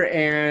Twitter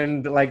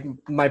and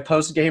my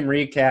post-game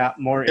recap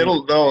more.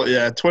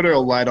 Twitter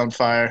will light on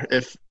fire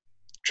if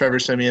Trevor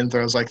Siemian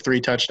throws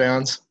 3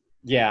 touchdowns.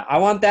 Yeah, I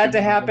want that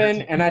to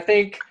happen, and I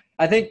think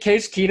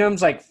Case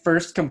Keenum's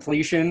first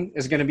completion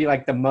is going to be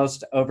the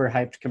most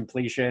overhyped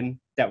completion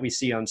that we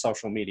see on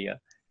social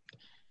media.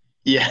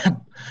 Yeah.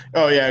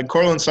 Oh yeah, and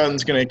Cortland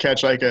Sutton's going to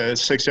catch a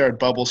 6-yard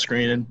bubble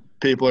screen, and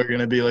people are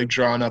going to be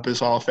drawing up his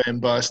Hall of Fame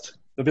bust.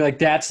 They'll be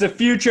that's the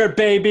future,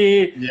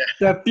 baby. Yeah.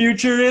 The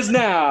future is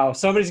now.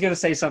 Somebody's going to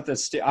say something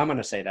I'm going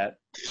to say that.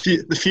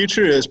 The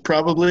future is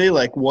probably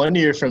 1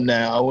 year from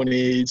now when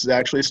he's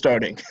actually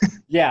starting.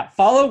 Yeah.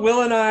 Follow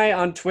Will and I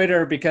on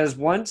Twitter because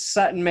once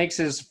Sutton makes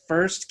his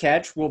first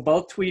catch, we'll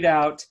both tweet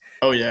out.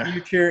 Oh, yeah. The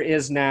future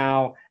is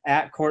now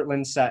at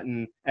Cortland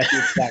Sutton at the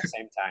exact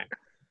same time.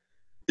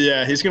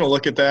 Yeah, he's going to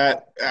look at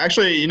that.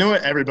 Actually, you know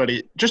what? How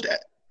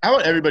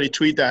about everybody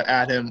tweet that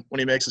at him when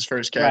he makes his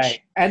first catch?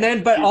 Right. And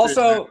then, but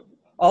also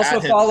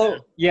follow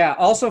 –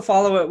 also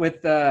follow it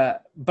with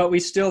but we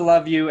still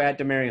love you at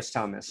Demaryius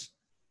Thomas.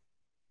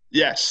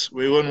 Yes,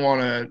 we wouldn't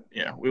want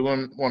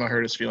to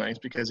hurt his feelings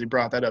because he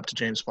brought that up to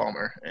James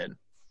Palmer. And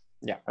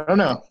I don't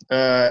know.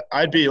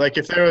 I'd be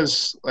if there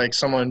was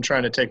someone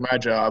trying to take my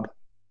job,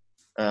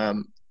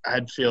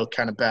 I'd feel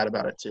kind of bad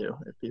about it too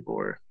if people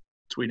were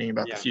tweeting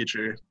about the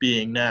future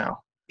being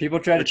now. People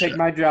try to take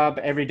my job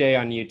every day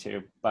on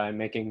YouTube by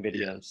making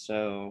videos.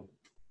 So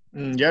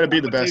you got to be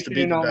the best to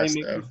be the best,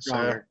 though.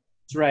 So.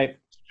 That's right.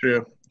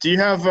 True. Do you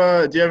have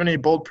any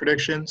bold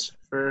predictions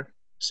for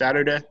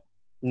Saturday?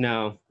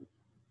 No.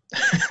 Do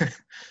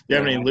you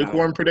have any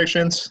lukewarm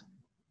predictions?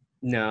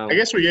 No. I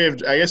guess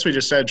we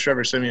just said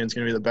Trevor Siemian's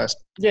going to be the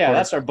best. Yeah,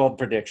 that's our bold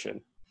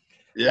prediction.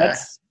 Yeah.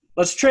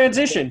 Let's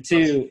transition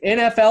to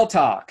NFL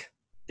talk.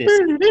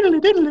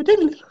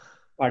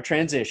 Our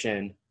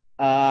transition.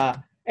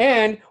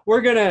 And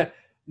we're going to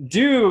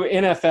do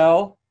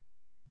NFL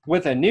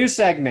with a new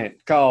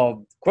segment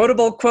called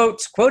Quotable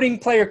Quotes, Quoting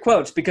Player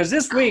Quotes, because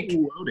this week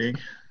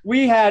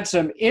we had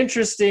some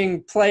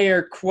interesting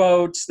player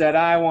quotes that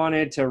I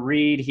wanted to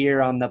read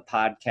here on the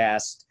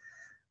podcast.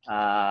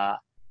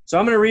 So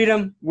I'm going to read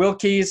them. Will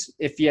Keys,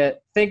 if you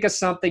think of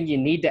something you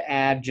need to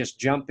add, just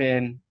jump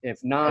in. If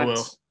not,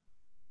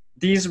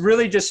 these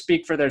really just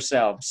speak for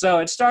themselves. So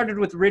it started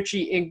with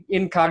Richie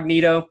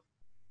Incognito,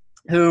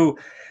 who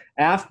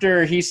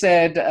after he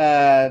said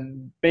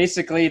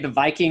basically the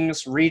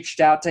Vikings reached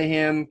out to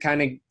him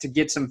kind of to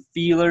get some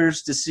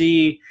feelers to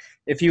see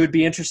if he would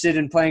be interested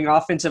in playing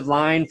offensive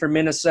line for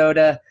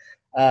Minnesota.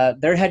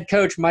 Their head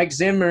coach, Mike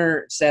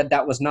Zimmer, said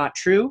that was not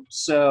true.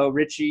 So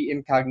Richie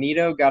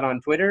Incognito got on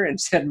Twitter and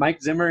said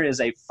Mike Zimmer is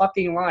a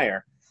fucking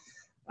liar.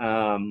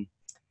 And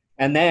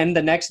then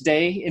the next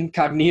day,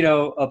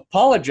 Incognito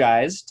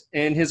apologized,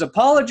 and his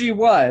apology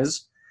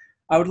was,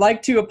 I would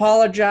like to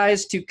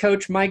apologize to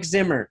Coach Mike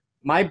Zimmer.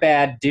 My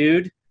bad,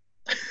 dude.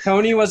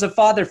 Tony was a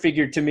father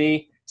figure to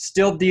me,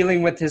 still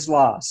dealing with his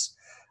loss.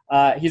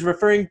 He's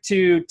referring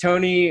to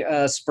Tony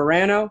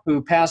Sperano,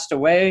 who passed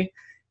away,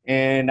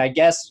 and I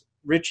guess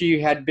Richie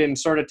had been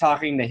sort of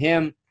talking to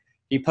him.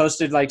 He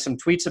posted like some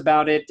tweets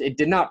about it. It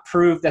did not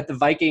prove that the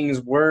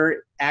Vikings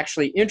were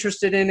actually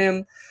interested in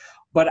him,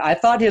 but I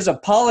thought his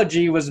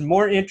apology was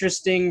more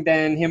interesting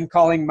than him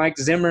calling Mike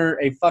Zimmer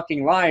a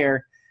fucking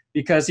liar,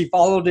 because he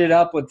followed it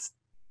up with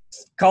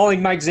calling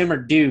Mike Zimmer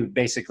dude,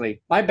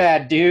 basically. My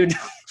bad, dude.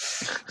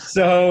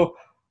 So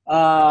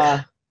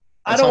I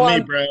don't want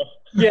me, bro.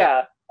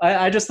 Yeah,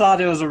 I just thought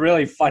it was a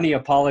really funny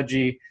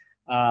apology.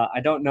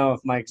 I don't know if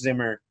Mike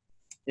Zimmer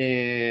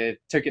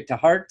took it to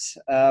heart,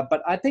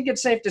 but I think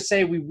it's safe to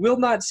say we will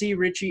not see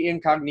Richie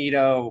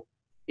Incognito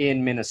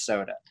in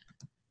Minnesota.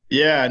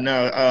 Yeah,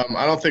 no,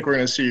 I don't think we're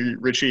going to see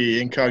Richie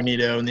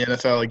Incognito in the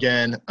NFL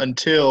again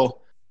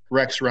until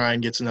Rex Ryan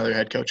gets another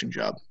head coaching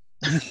job.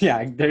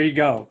 Yeah, there you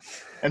go.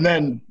 And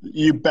then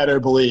you better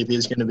believe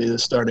he's going to be the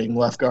starting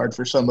left guard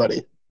for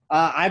somebody.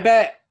 I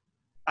bet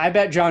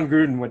John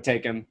Gruden would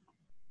take him.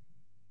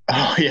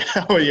 Oh yeah.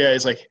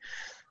 It's like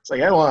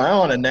I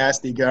want a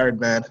nasty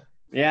guard, man.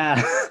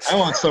 Yeah. I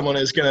want someone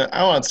who's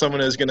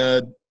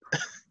gonna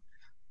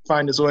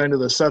find his way into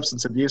the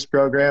substance abuse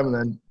program and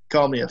then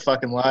call me a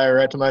fucking liar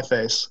right to my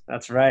face.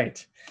 That's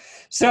right.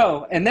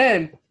 So, and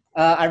then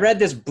I read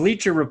this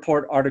Bleacher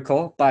Report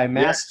article by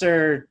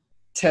Master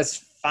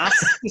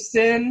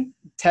Tesfatsion.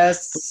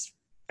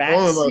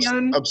 One of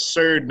the most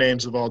absurd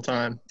names of all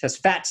time.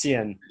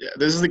 Tesfatsion. Yeah,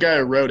 this is the guy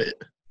who wrote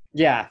it.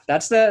 Yeah,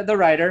 that's the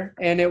writer,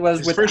 and it was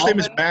his with first name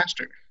is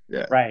Master.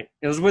 Yeah. Right.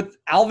 It was with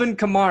Alvin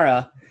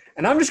Kamara,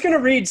 and I'm just going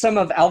to read some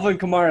of Alvin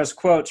Kamara's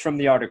quotes from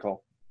the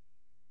article.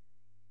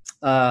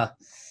 I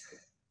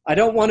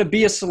don't want to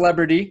be a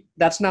celebrity.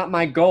 That's not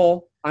my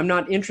goal. I'm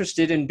not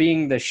interested in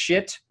being the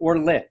shit or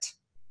lit.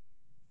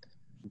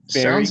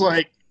 Sounds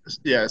like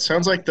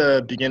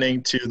the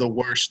beginning to the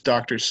worst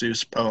Dr.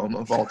 Seuss poem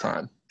of all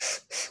time.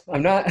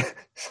 I'm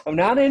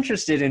not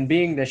interested in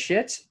being the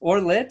shit or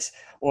lit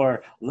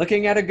or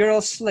looking at a girl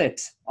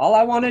slit. All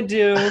I want to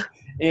do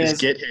is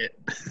get hit.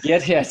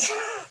 Get hit.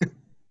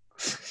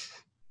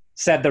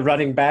 Said the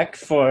running back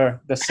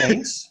for the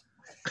Saints.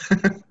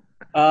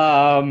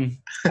 And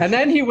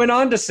then he went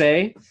on to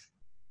say,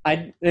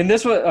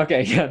 this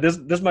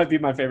might be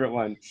my favorite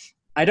one.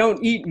 I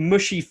don't eat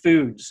mushy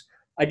foods.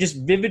 I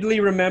just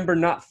vividly remember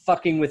not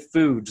fucking with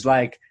foods.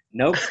 Like,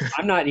 nope,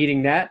 I'm not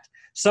eating that.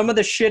 Some of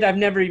the shit I've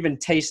never even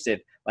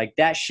tasted. Like,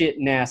 that shit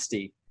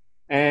nasty.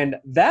 And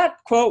that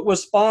quote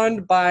was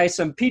spawned by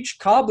some peach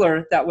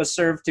cobbler that was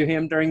served to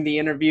him during the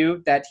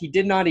interview that he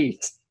did not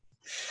eat.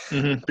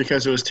 Mm-hmm,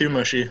 because it was too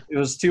mushy. It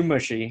was too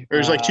mushy. Or it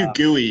was like too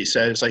gooey, he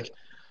said. It's like,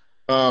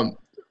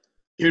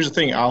 here's the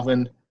thing,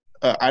 Alvin.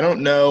 I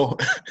don't know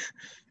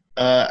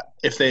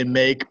if they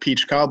make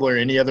peach cobbler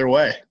any other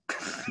way.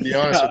 To be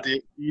honest with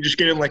you, you just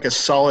get in like a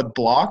solid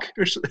block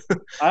or something.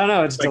 I don't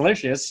know. It's like,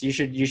 delicious. You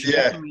should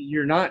definitely,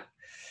 you're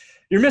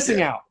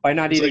missing out by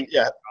not eating peach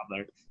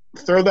cobbler.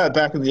 Throw that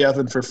back in the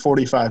oven for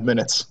 45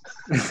 minutes.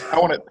 I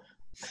want it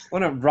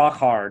rock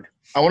hard.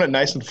 I want it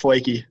nice and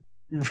flaky.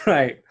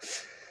 Right.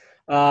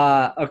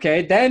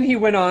 Okay. Then he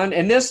went on,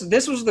 and this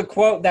was the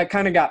quote that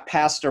kind of got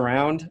passed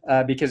around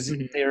because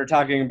they were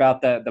talking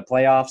about the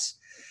playoffs.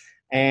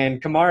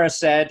 And Kamara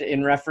said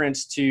in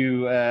reference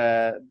to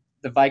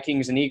the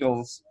Vikings and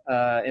Eagles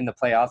in the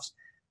playoffs,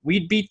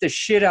 we'd beat the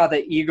shit out of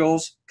the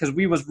Eagles because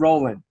we was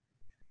rolling.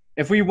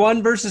 If we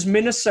won versus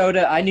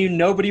Minnesota, I knew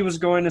nobody was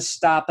going to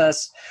stop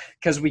us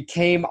because we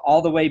came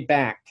all the way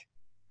back.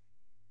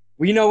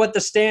 We know what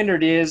the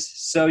standard is,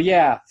 so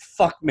yeah,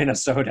 fuck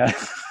Minnesota.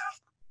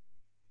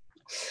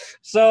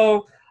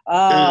 So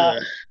I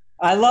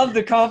love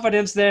the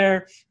confidence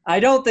there. I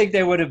don't think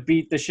they would have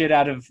beat the shit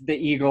out of the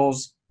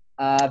Eagles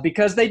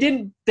because they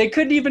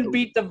couldn't even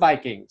beat the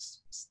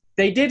Vikings.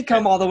 They did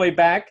come all the way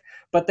back,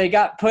 but they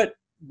got put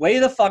way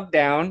the fuck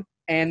down.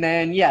 And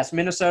then, yes,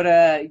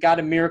 Minnesota got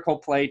a miracle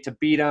play to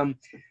beat them.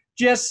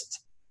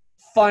 Just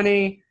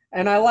funny.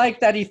 And I like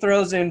that he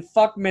throws in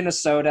fuck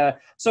Minnesota.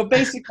 So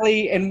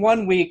basically, in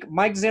 1 week,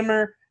 Mike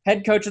Zimmer,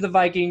 head coach of the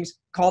Vikings,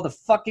 called a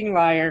fucking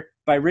liar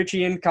by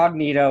Richie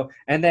Incognito.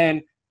 And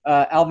then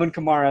Alvin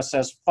Kamara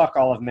says, fuck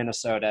all of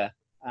Minnesota.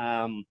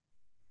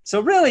 So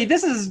really,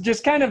 this has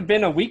just kind of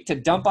been a week to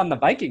dump on the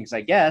Vikings,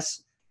 I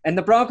guess. And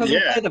the Broncos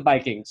will play the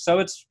Vikings.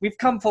 So we've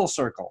come full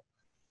circle.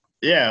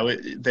 Yeah,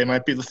 they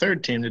might be the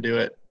third team to do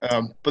it.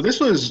 But this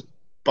was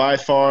by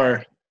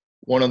far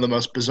one of the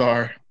most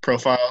bizarre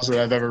profiles that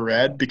I've ever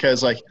read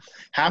because, like,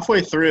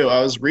 halfway through,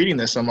 I was reading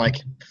this. I'm like,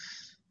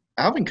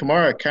 Alvin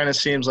Kamara kind of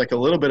seems like a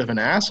little bit of an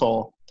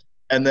asshole.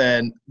 And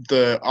then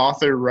the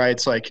author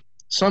writes, like,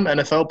 some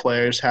NFL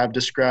players have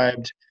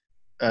described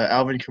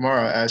Alvin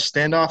Kamara as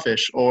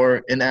standoffish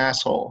or an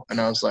asshole.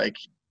 And I was like,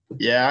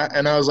 yeah.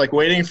 And I was, like,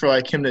 waiting for,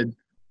 like, him to,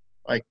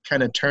 like,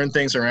 kind of turn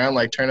things around,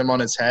 like, turn him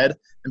on his head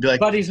and be like,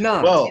 but he's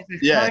not. Well,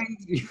 yeah.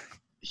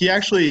 He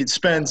actually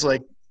spends,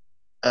 like,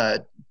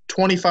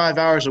 25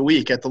 hours a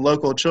week at the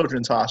local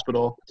children's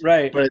hospital.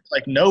 Right. But it's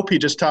like, nope, he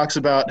just talks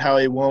about how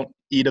he won't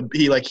eat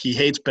he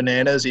hates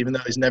bananas even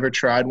though he's never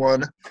tried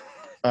one.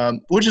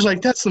 Which is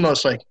like, that's the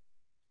most like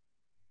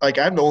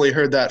I've only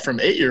heard that from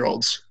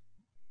 8-year-olds.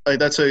 Like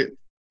that's a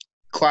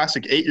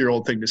classic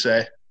 8-year-old thing to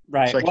say.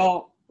 Right. Like,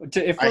 well,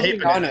 if I we're hate being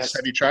bananas. honest,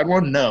 Have you tried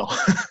one? No.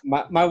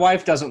 my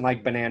wife doesn't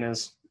like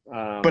bananas.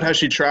 But has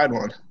she tried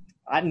one?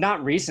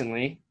 Not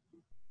recently.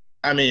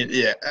 I mean,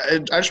 yeah. I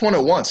just want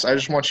it once. I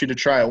just want you to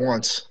try it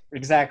once.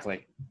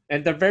 Exactly.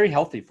 And they're very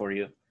healthy for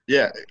you.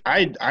 Yeah.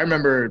 I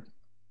remember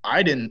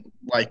I didn't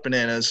like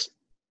bananas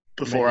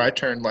before I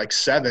turned like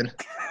 7.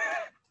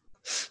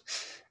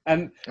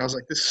 And I was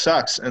like, this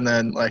sucks. And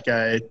then like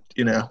yeah,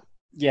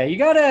 you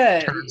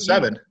gotta turn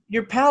 7.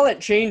 Your palate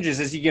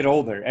changes as you get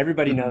older.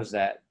 Everybody knows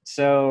that.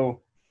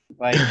 So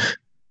like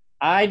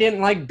I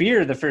didn't like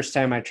beer the first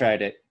time I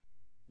tried it.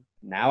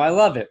 Now I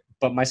love it.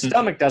 But my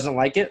stomach doesn't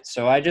like it,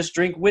 so I just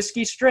drink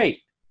whiskey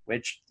straight,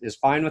 which is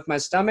fine with my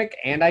stomach,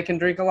 and I can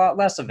drink a lot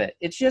less of it.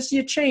 It's just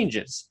it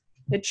changes.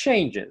 It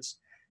changes.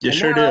 You and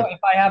sure now, do. If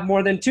I have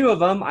more than 2 of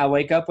them, I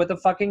wake up with a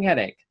fucking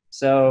headache.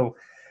 So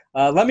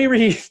let me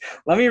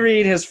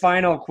read his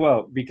final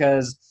quote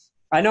because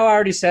I know I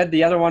already said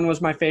the other one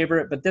was my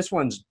favorite, but this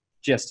one's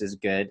just as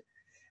good.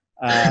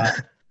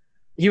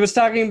 He was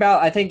talking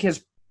about, I think,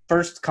 his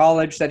first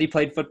college that he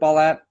played football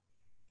at.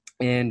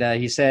 And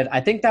he said, I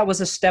think that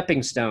was a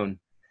stepping stone.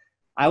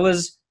 Let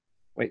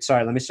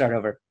me start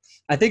over.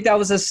 I think that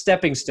was a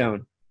stepping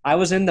stone. I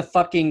was in the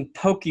fucking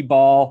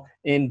Pokeball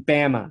in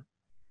Bama.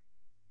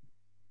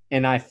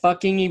 And I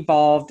fucking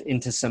evolved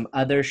into some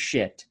other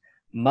shit.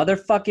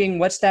 Motherfucking,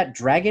 what's that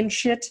dragon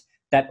shit?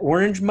 That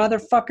orange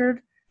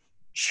motherfucker?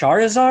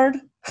 Charizard?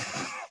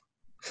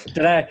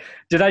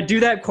 Did I do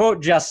that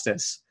quote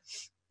justice?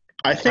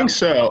 I think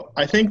so.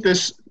 I think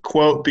this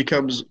quote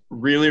becomes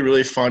really,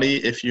 really funny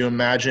if you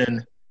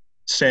imagine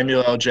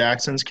Samuel L.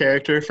 Jackson's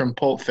character from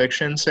Pulp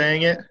Fiction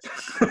saying it.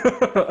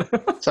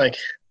 It's like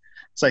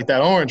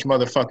that orange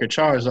motherfucker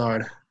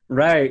Charizard.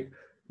 Right.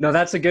 No,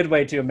 that's a good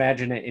way to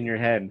imagine it in your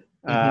head.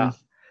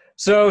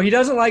 So he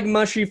doesn't like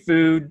mushy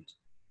food.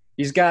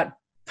 He's got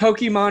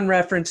Pokemon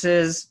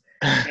references,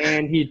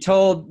 and he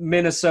told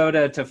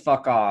Minnesota to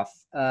fuck off.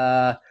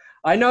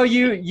 I know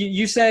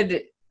you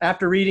said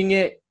after reading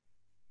it,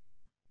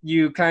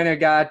 you kind of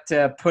got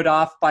put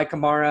off by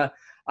Kamara.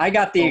 I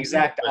got the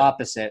exact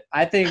opposite.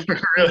 I think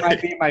he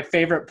might be my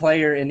favorite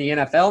player in the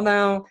NFL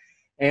now,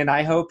 and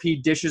I hope he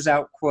dishes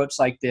out quotes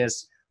like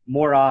this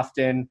more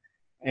often.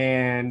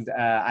 And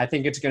I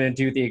think it's going to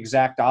do the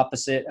exact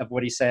opposite of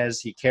what he says.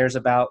 He cares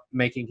about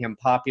making him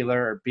popular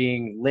or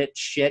being lit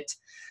shit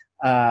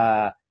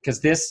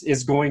because this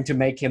is going to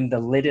make him the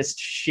littest,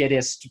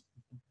 shittest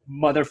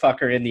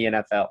motherfucker in the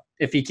NFL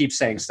if he keeps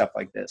saying stuff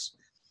like this.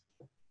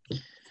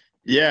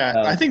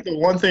 Yeah, I think the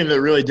one thing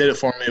that really did it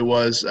for me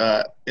was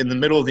in the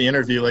middle of the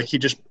interview, like he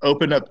just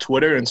opened up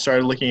Twitter and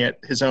started looking at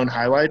his own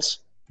highlights,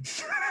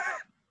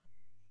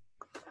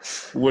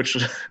 which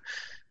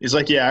he's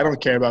like, yeah, I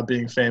don't care about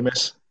being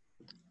famous.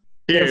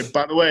 Here,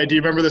 by the way, do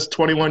you remember this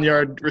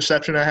 21-yard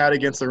reception I had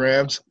against the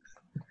Rams?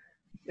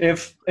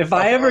 If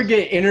I ever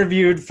get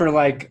interviewed for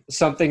like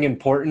something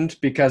important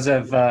because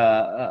of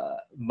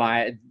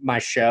my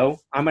show,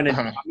 I'm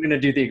gonna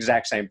do the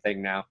exact same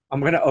thing now.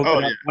 I'm gonna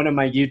open up one of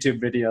my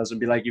YouTube videos and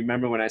be like, "You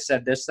remember when I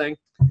said this thing?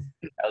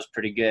 That was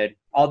pretty good."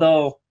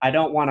 Although I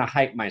don't want to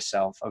hype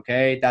myself.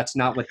 Okay, that's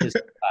not what this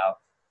is about.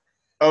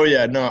 Oh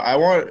yeah, no, I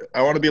want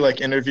to be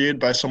like interviewed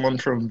by someone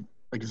from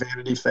like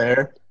Vanity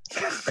Fair,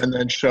 and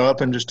then show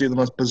up and just do the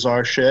most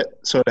bizarre shit.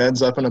 So it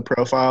ends up in a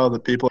profile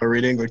that people are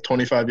reading like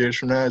 25 years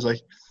from now. It's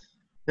like,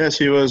 yes,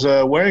 he was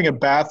wearing a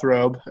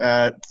bathrobe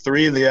at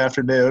 3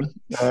 p.m.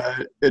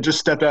 It just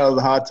stepped out of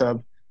the hot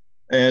tub.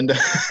 And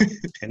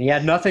and he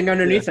had nothing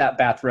underneath that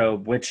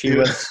bathrobe, which he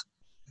was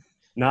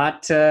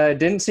not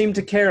didn't seem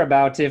to care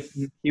about if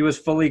he was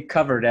fully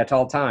covered at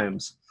all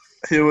times.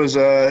 He was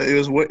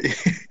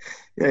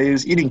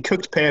eating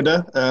cooked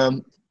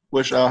panda,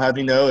 which I'll have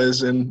you know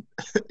is an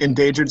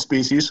endangered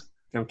species.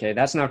 Okay,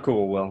 that's not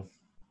cool, Will.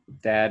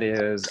 That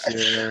is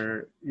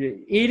you're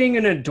eating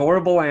an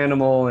adorable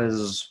animal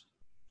is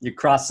you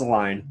cross the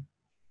line.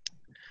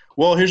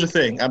 Well, here's the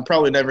thing. I'm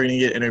probably never going to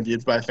get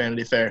interviewed by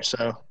Vanity Fair,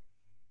 so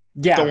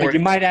yeah, but you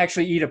might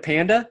actually eat a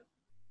panda.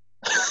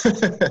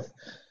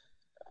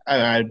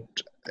 I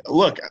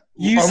look.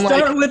 You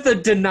start with a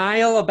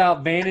denial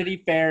about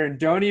Vanity Fair and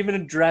don't even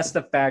address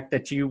the fact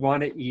that you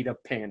want to eat a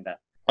panda.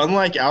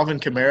 Unlike Alvin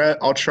Kamara,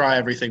 I'll try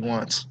everything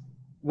once.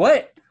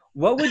 What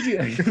would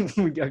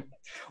you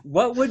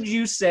what would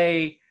you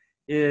say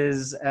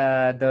is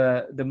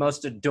the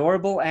most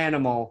adorable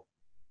animal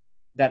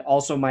that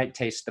also might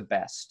taste the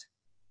best?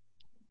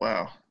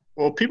 Wow.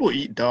 Well, people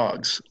eat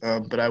dogs,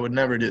 but I would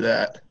never do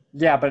that.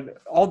 Yeah, but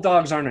all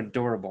dogs aren't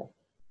adorable.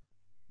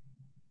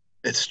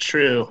 It's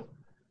true.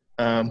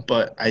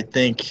 But I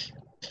think,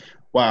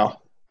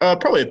 wow,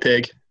 probably a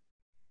pig.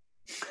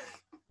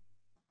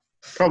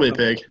 Probably a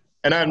pig.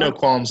 And I have no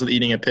qualms with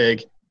eating a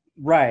pig.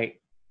 Right.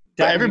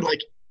 But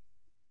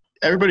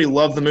everybody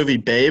loved the movie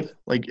Babe,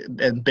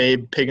 and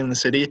Babe, Pig in the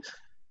City,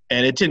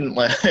 and it didn't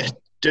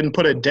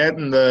put a dent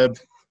in the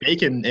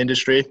bacon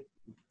industry.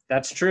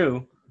 That's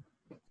true.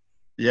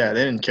 Yeah,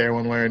 they didn't care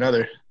one way or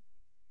another.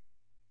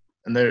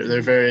 And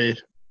they're very,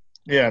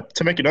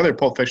 to make another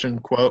Pulp Fiction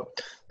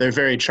quote, they're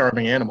very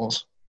charming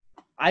animals.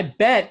 I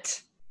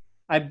bet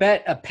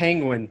a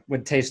penguin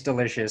would taste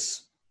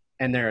delicious,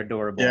 and they're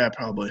adorable. Yeah,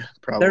 probably.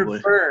 They're a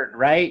bird,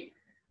 right?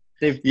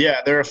 They're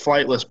a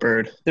flightless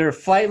bird. They're a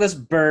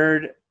flightless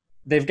bird.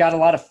 They've got a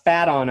lot of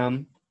fat on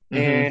them.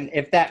 Mm-hmm. And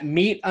if that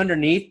meat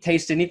underneath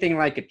tastes anything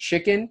like a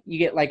chicken, you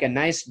get like a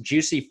nice,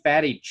 juicy,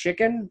 fatty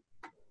chicken.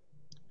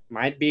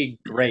 Might be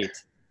great.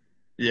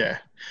 Yeah.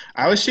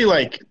 I always see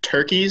like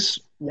turkeys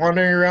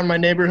wandering around my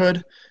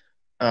neighborhood,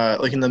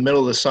 like in the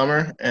middle of the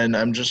summer, and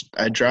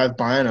I drive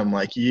by and I'm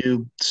like,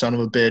 you son of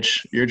a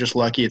bitch, you're just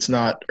lucky it's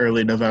not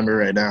early November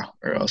right now,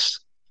 or else.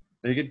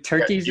 You get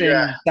turkeys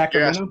in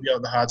Sacramento? You're be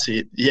on the hot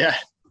seat. Yeah.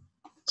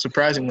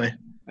 Surprisingly.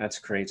 That's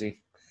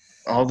crazy.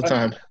 All the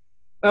time.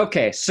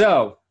 Okay,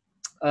 so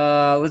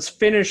let's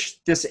finish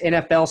this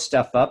NFL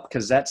stuff up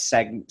because that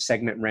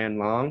segment ran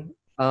long.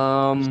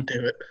 Let's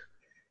do it.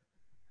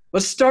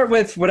 Let's start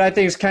with what I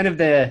think is kind of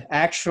the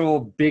actual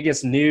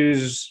biggest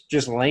news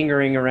just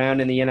lingering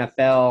around in the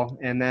NFL,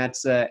 and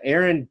that's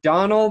Aaron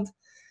Donald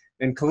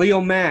and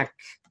Khalil Mack.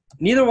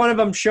 Neither one of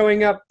them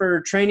showing up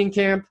for training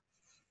camp.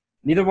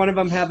 Neither one of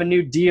them have a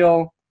new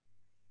deal.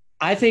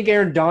 I think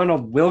Aaron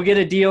Donald will get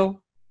a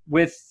deal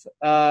with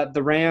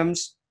the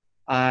Rams.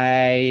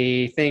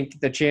 I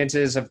think the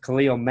chances of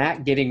Khalil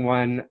Mack getting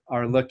one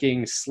are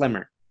looking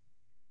slimmer.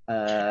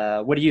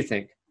 What do you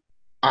think?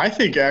 I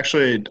think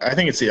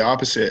it's the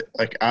opposite.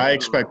 Like, I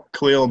expect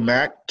Khalil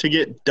Mack to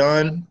get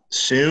done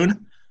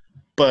soon.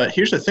 But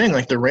here's the thing.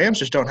 Like, the Rams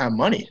just don't have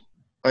money.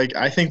 Like,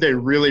 I think they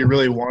really,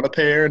 really want to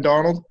pay Aaron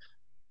Donald.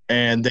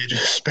 And they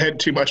just spent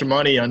too much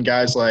money on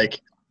guys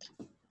like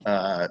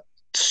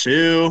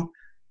Sue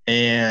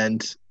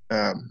and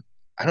I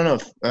don't know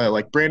if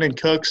like Brandon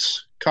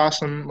Cooks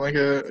cost them like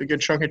a good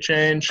chunk of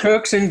change.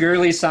 Cooks and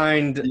Gurley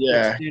signed.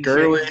 Yeah,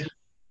 Gurley.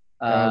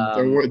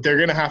 They're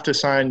going to have to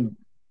sign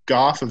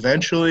Goff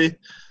eventually.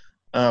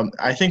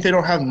 I think they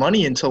don't have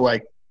money until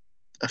like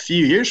a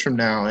few years from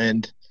now,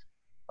 and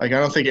like I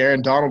don't think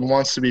Aaron Donald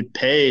wants to be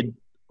paid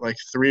like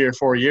 3 or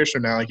 4 years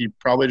from now. Like, he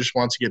probably just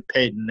wants to get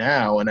paid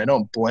now, and I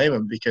don't blame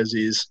him because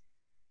he's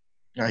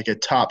like a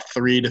top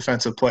 3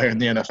 defensive player in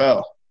the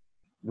NFL.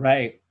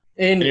 Right.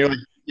 And you're like,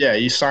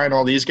 you sign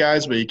all these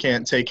guys, but you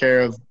can't take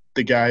care of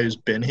the guy who's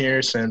been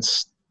here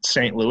since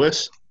St.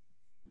 Louis.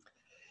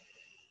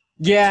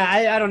 Yeah,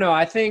 I don't know.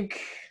 I don't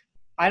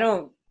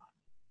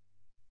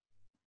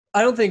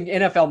think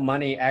NFL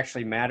money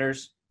actually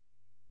matters.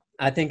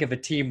 I think if a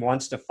team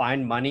wants to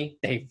find money,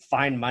 they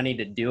find money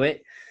to do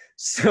it.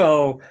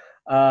 So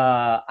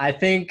I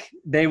think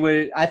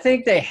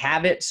they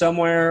have it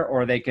somewhere,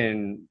 or they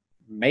can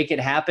make it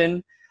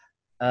happen.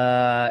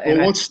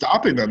 What's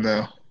stopping them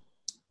though?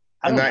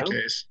 In that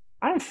case,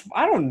 I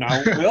don't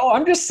know. Will,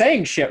 I'm just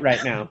saying shit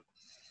right now.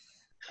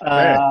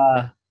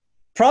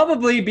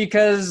 Probably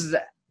because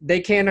they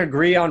can't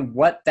agree on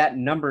what that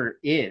number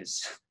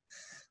is.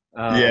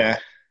 But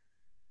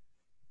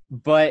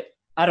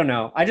I don't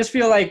know. I just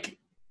feel like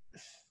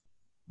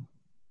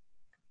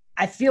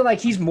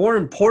he's more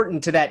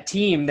important to that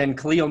team than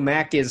Khalil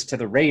Mack is to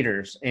the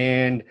Raiders.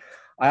 And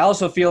I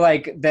also feel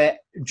like that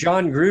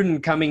John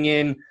Gruden coming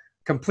in,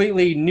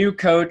 completely new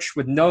coach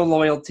with no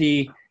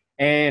loyalty,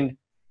 and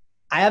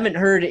I haven't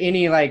heard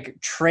any like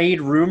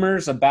trade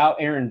rumors about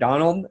Aaron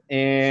Donald,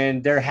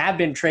 and there have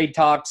been trade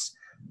talks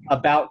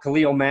about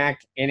Khalil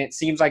Mack, and it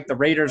seems like the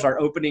Raiders are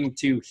opening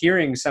to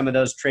hearing some of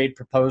those trade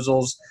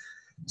proposals.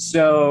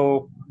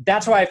 So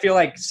that's why I feel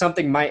like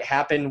something might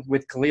happen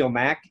with Khalil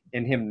Mack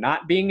and him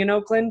not being in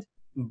Oakland.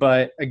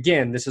 But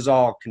again, this is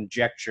all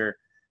conjecture.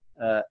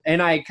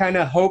 And I kind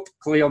of hope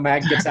Khalil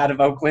Mack gets out of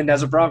Oakland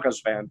as a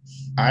Broncos fan.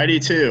 I do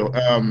too.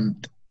 Do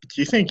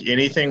you think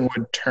anything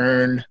would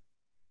turn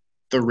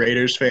the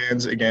Raiders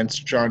fans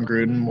against John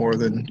Gruden more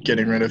than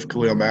getting rid of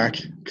Khalil Mack?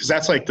 Because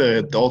that's like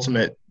the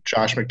ultimate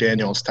Josh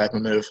McDaniels type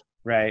of move.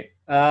 Right.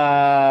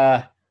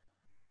 I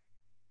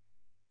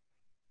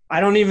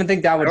don't even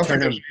think that would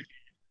turn him.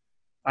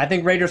 I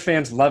think Raiders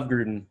fans love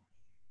Gruden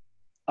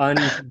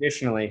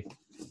unconditionally.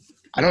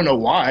 I don't know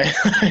why.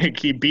 Like,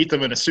 he beat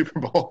them in a Super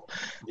Bowl.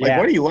 Like, Yeah.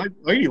 why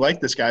do you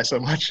like this guy so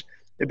much?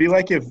 It'd be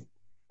like if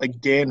like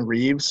Dan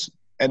Reeves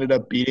ended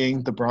up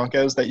beating the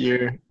Broncos that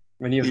year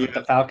When he was with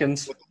the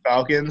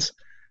Falcons.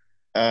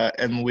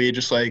 And we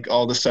just like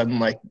all of a sudden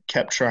like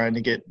kept trying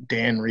to get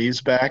Dan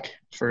Reeves back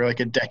for like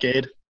a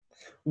decade.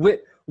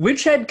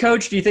 Which head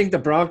coach do you think the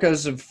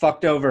Broncos have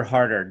fucked over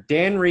harder,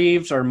 Dan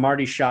Reeves or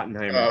Marty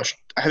Schottenheimer?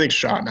 I think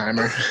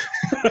Schottenheimer.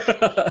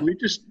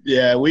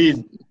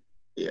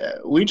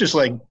 we just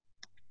like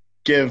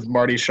give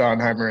Marty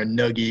Schottenheimer a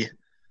noogie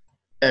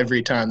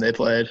every time they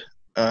played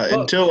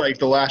until like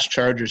the last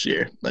Chargers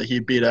year. Like he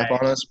beat up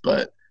on us,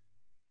 but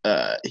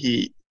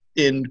he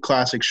in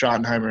classic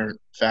Schottenheimer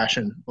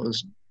fashion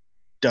was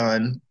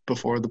done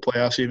before the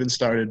playoffs even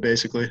started,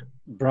 basically.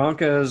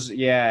 Broncos,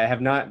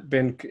 have not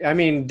been – I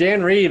mean,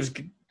 Dan Reeves,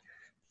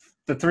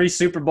 the 3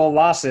 Super Bowl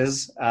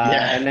losses,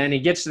 and then he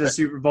gets to the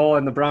Super Bowl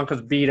and the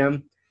Broncos beat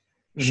him.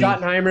 Mm-hmm.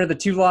 Schottenheimer, the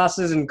 2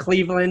 losses in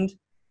Cleveland.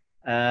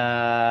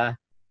 And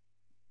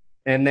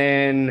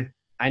then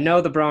I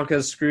know the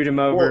Broncos screwed him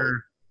over.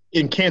 Well,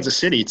 in Kansas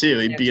City, too.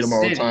 He beat him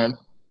all the time.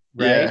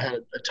 Right? Yeah, had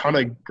a ton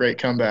of great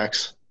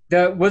comebacks.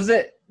 Was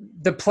it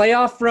the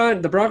playoff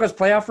run, the Broncos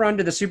playoff run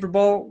to the Super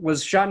Bowl?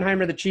 Was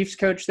Schottenheimer the Chiefs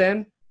coach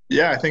then?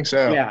 Yeah, I think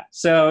so. Yeah.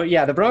 So,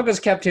 the Broncos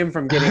kept him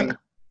from getting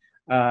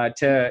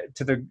to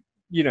the,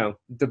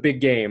 the big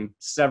game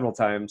several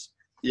times.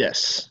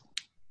 Yes.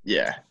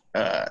 Yeah.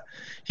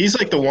 He's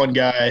like the one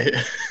guy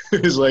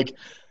who's like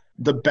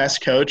the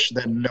best coach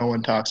that no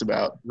one talks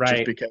about. Right.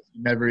 Just because he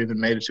never even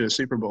made it to a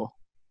Super Bowl.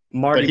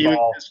 Marty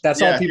Ball.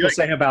 That's all people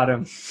say about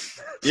him.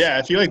 Yeah.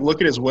 If you like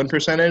look at his win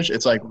percentage,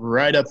 it's like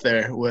right up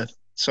there with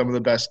some of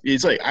the best.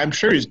 He's like,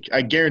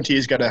 I guarantee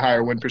he's got a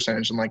higher win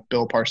percentage than like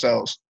Bill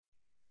Parcells.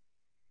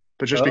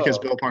 But just because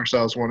Bill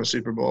Parcells won a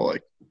Super Bowl,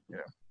 like,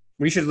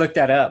 we should look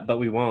that up, but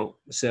we won't.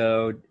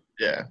 So,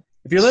 if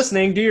you're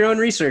listening, do your own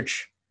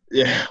research.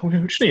 Yeah, we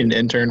should need an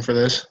intern for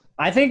this.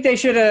 I think they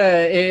should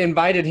have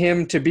invited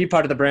him to be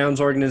part of the Browns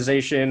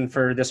organization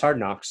for this Hard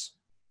Knocks.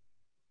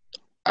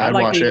 I'd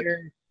watch it.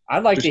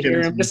 I'd like to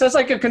hear him just as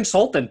like a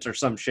consultant or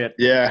some shit.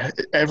 Yeah,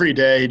 every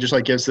day he just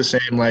like gives the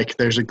same like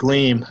 "there's a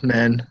gleam,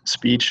 man"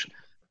 speech,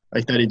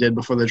 like that he did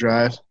before the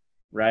drive.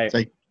 Right. It's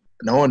like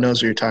no one knows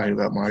what you're talking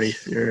about, Marty.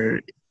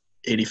 You're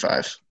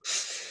 85.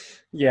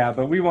 Yeah,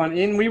 but we want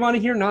to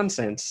hear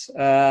nonsense.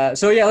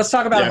 Let's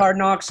talk about Hard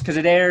Knocks because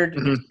it aired.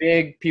 Mm-hmm. It's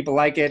big. People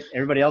like it.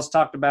 Everybody else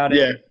talked about it.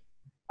 Yeah.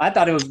 I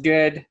thought it was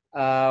good.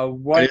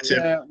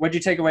 What'd you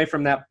take away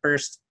from that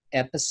first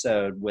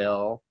episode,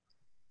 Will?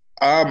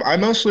 I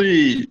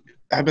mostly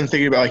have been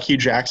thinking about like Hugh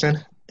Jackson,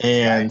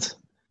 and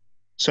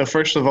so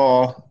first of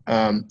all,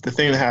 the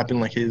thing that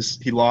happened, like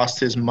he lost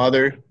his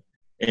mother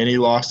and he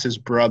lost his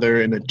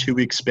brother in a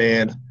 2-week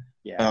span.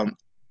 Yeah.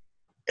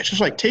 It's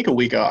just like take a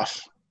week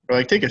off or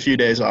like take a few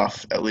days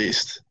off at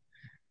least.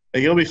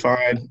 Like he'll be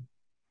fine.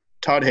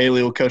 Todd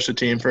Haley will coach the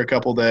team for a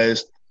couple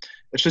days.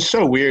 It's just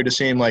so weird to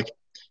see him like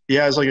he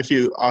has like a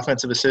few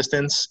offensive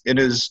assistants in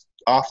his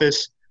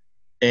office,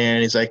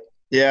 and he's like,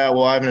 "Yeah,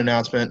 well, I have an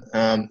announcement.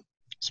 So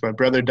my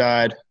brother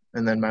died,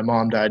 and then my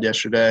mom died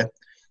yesterday.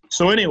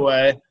 So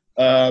anyway,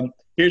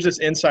 here's this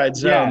inside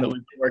zone that we've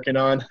been working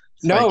on."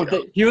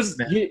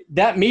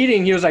 That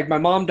meeting. He was like, "My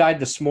mom died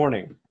this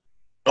morning."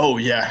 Oh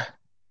yeah.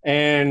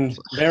 And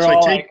they're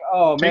all like,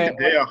 "Oh man, take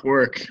the day off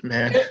work,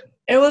 man."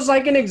 It was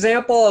like an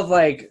example of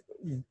like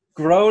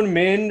grown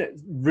men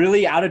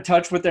really out of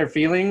touch with their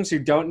feelings who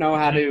don't know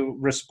how to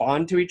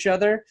respond to each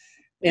other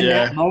in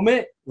that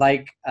moment.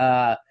 Like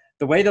the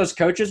way those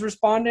coaches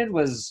responded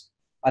was,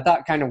 I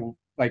thought, kind of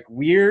like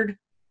weird.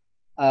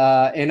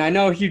 And I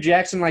know Hugh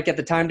Jackson, like at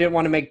the time, didn't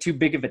want to make too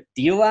big of a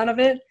deal out of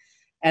it.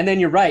 And then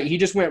you're right. He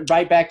just went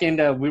right back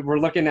into, we're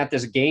looking at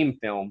this game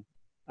film.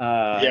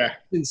 It's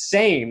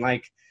insane.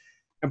 Like,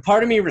 and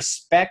part of me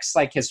respects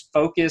like his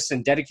focus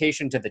and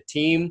dedication to the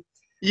team.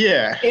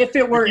 Yeah. If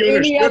it were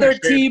any other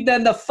team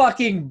than the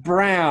fucking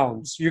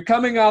Browns, you're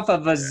coming off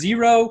of a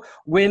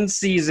 0-win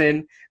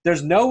season.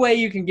 There's no way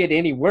you can get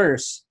any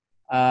worse.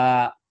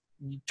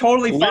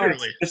 Totally fine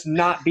to just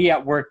not be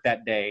at work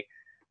that day.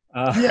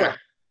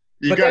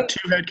 You got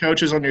 2 head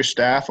coaches on your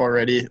staff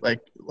already. Like,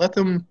 let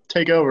them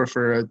take over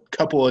for a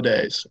couple of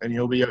days, and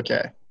you'll be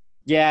okay.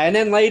 Yeah, and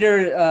then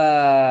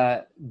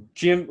later,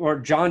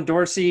 John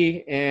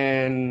Dorsey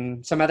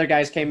and some other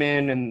guys came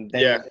in, and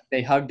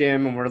they hugged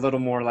him and were a little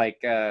more like,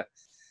 I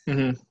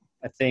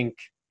think,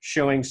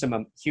 showing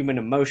some human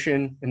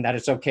emotion, and that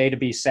it's okay to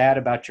be sad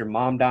about your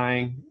mom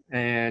dying.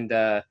 And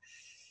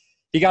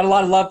he got a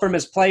lot of love from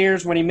his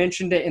players when he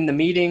mentioned it in the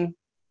meeting.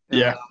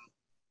 Yeah,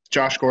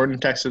 Josh Gordon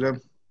texted him.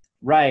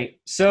 Right.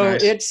 So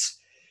nice.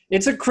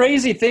 It's a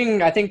crazy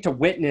thing, I think, to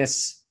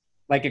witness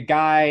like a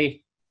guy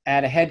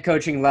at a head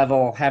coaching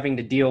level having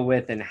to deal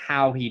with and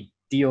how he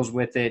deals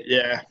with it.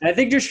 Yeah. And I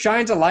think just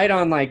shines a light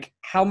on like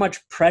how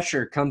much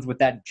pressure comes with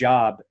that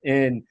job.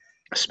 And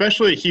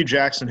especially Hugh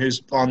Jackson,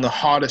 who's on the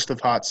hottest of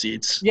hot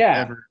seats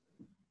ever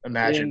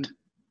imagined. And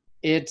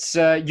it's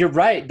you're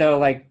right though.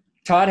 Like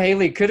Todd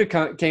Haley could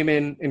have came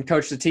in and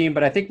coached the team,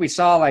 but I think we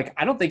saw like,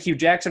 I don't think Hugh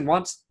Jackson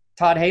wants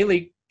Todd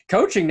Haley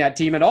coaching that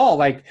team at all.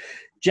 Like,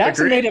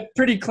 Jackson made it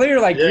pretty clear,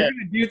 like, you're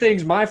going to do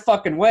things my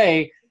fucking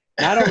way.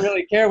 And I don't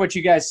really care what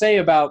you guys say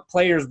about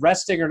players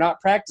resting or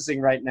not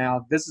practicing right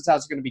now. This is how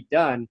it's going to be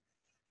done.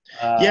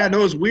 It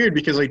was weird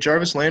because, like,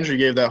 Jarvis Landry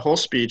gave that whole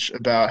speech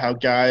about how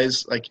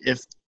guys, if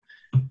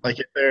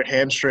their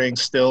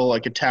hamstring's still,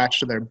 like, attached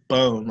to their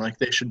bone, like,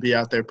 they should be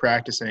out there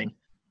practicing.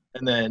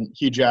 And then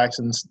Hugh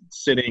Jackson's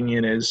sitting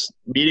in his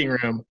meeting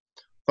room with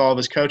all of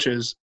his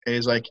coaches, and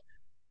he's like,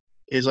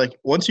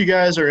 once you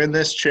guys are in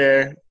this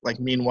chair, like,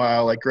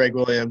 meanwhile, like, Greg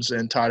Williams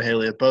and Todd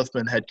Haley have both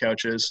been head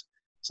coaches.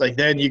 It's like,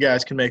 then you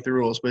guys can make the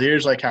rules. But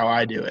here's, like, how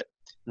I do it.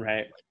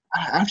 Right.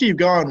 After you've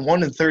gone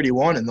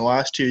 1-31 in the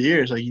last 2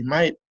 years, like, you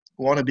might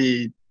want to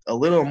be a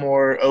little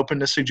more open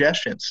to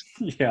suggestions.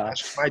 Yeah.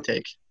 That's my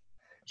take.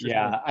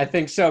 Yeah, I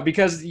think so.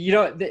 Because,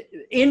 the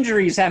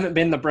injuries haven't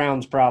been the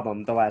Browns'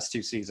 problem the last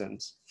 2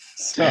 seasons.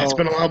 So it's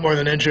been a lot more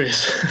than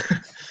injuries.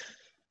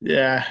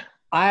 Yeah.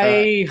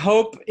 I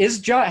hope – has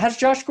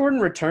Josh Gordon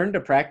returned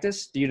to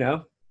practice? Do you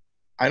know?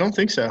 I don't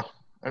think so.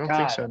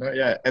 Not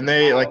yet. And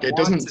they it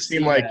doesn't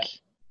seem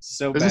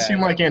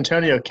like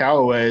Antonio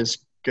Callaway is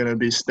going to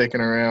be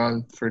sticking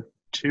around for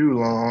too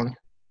long.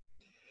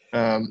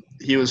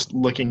 He was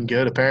looking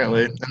good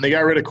apparently, and they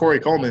got rid of Corey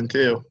Coleman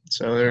too.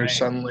 So they're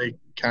suddenly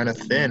kind of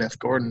thin if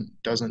Gordon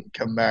doesn't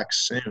come back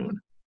soon.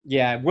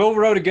 Yeah, Will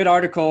wrote a good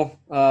article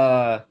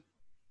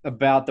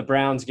about the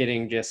Browns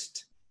getting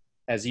just,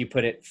 as you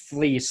put it,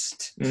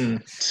 fleeced.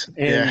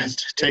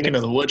 Taken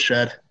to the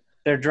woodshed.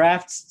 Their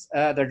drafts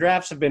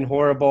have been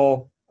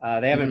horrible.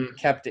 They haven't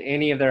kept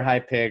any of their high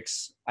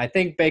picks. I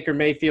think Baker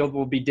Mayfield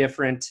will be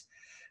different.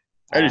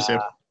 I do too.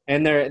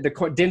 And the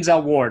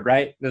Denzel Ward,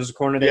 right? There's a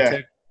corner they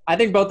took. I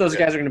think both those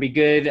guys are going to be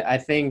good. I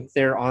think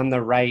they're on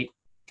the right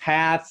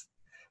path.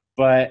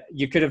 But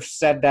you could have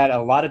said that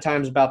a lot of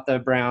times about the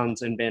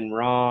Browns and been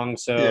wrong.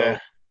 So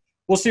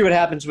we'll see what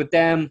happens with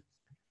them.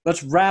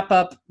 Let's wrap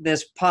up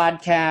this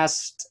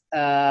podcast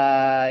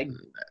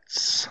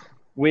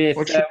with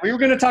we were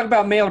going to talk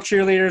about male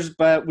cheerleaders,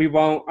 but we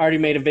won't. I already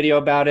made a video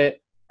about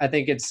it. I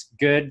think it's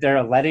good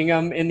they're letting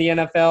them in the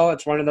NFL.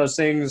 It's one of those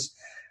things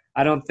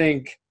I don't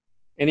think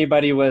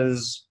anybody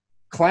was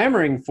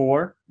clamoring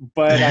for,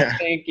 but I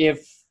think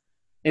if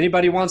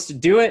anybody wants to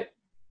do it,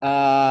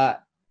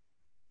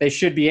 they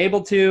should be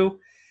able to.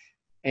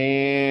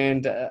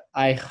 And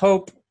I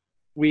hope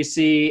we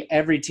see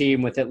every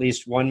team with at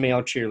least one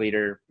male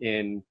cheerleader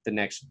in the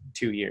next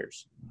 2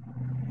 years.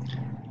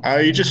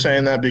 Are you just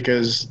saying that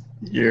because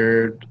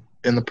you're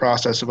in the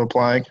process of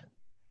applying?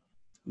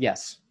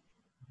 Yes.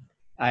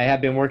 I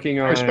have been working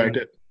on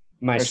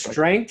my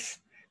strength,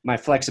 my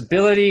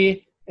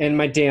flexibility, and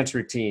my dance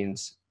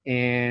routines.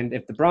 And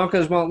if the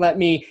Broncos won't let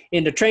me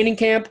into training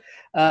camp,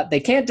 they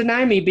can't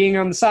deny me being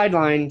on the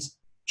sidelines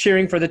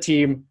cheering for the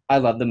team I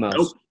love the most.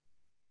 Nope.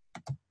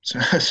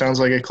 Sounds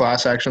like a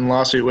class action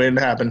lawsuit waiting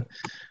to happen.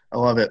 I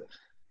love it.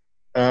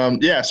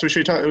 So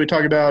we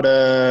talk about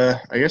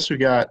I guess we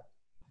got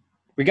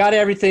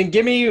everything.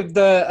 Give me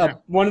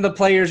one of the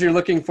players you're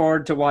looking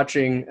forward to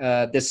watching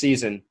this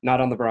season,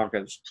 not on the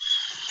Broncos.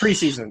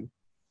 Preseason.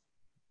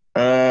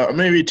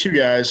 Maybe 2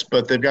 guys,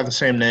 but they've got the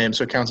same name,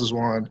 so it counts as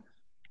one.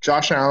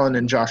 Josh Allen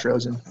and Josh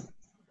Rosen.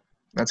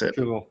 That's it.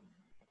 Cool.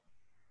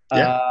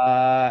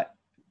 Yeah.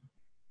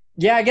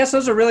 I guess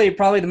those are really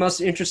probably the most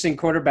interesting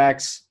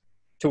quarterbacks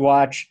to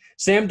watch.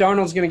 Sam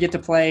Darnold's going to get to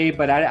play,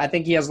 but I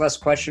think he has less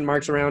question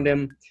marks around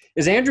him.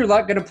 Is Andrew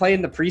Luck going to play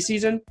in the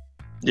preseason?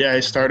 Yeah,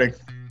 he's starting.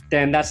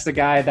 Then that's the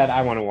guy that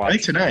I want to watch. I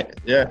think tonight.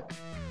 Yeah.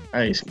 I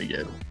think he's going to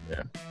be good.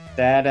 Yeah.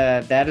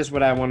 That is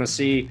what I want to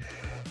see.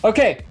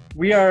 Okay.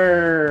 We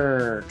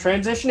are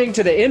transitioning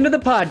to the end of the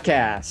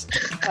podcast.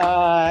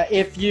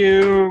 If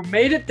you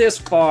made it this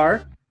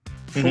far,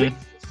 please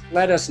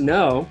let us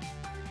know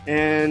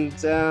and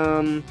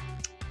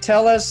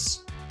tell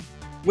us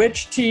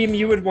which team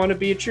you would want to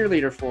be a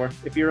cheerleader for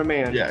if you're a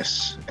man.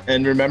 Yes.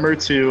 And remember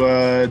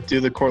to do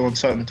the Cortland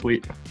Sutton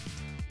tweet.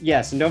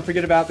 Yes, and don't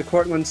forget about the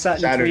Cortland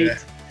Sutton Saturday. Tweet.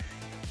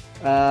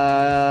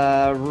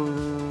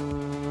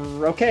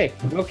 Okay,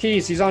 Will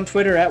Keys. He's on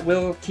Twitter at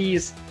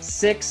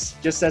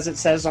WillKeys6, just as it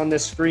says on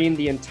this screen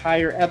the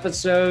entire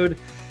episode.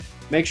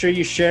 Make sure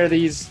you share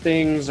these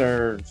things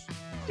or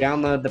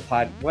download the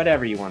pod,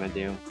 whatever you want to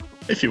do.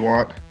 If you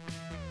want.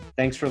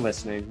 Thanks for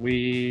listening.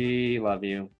 We love you.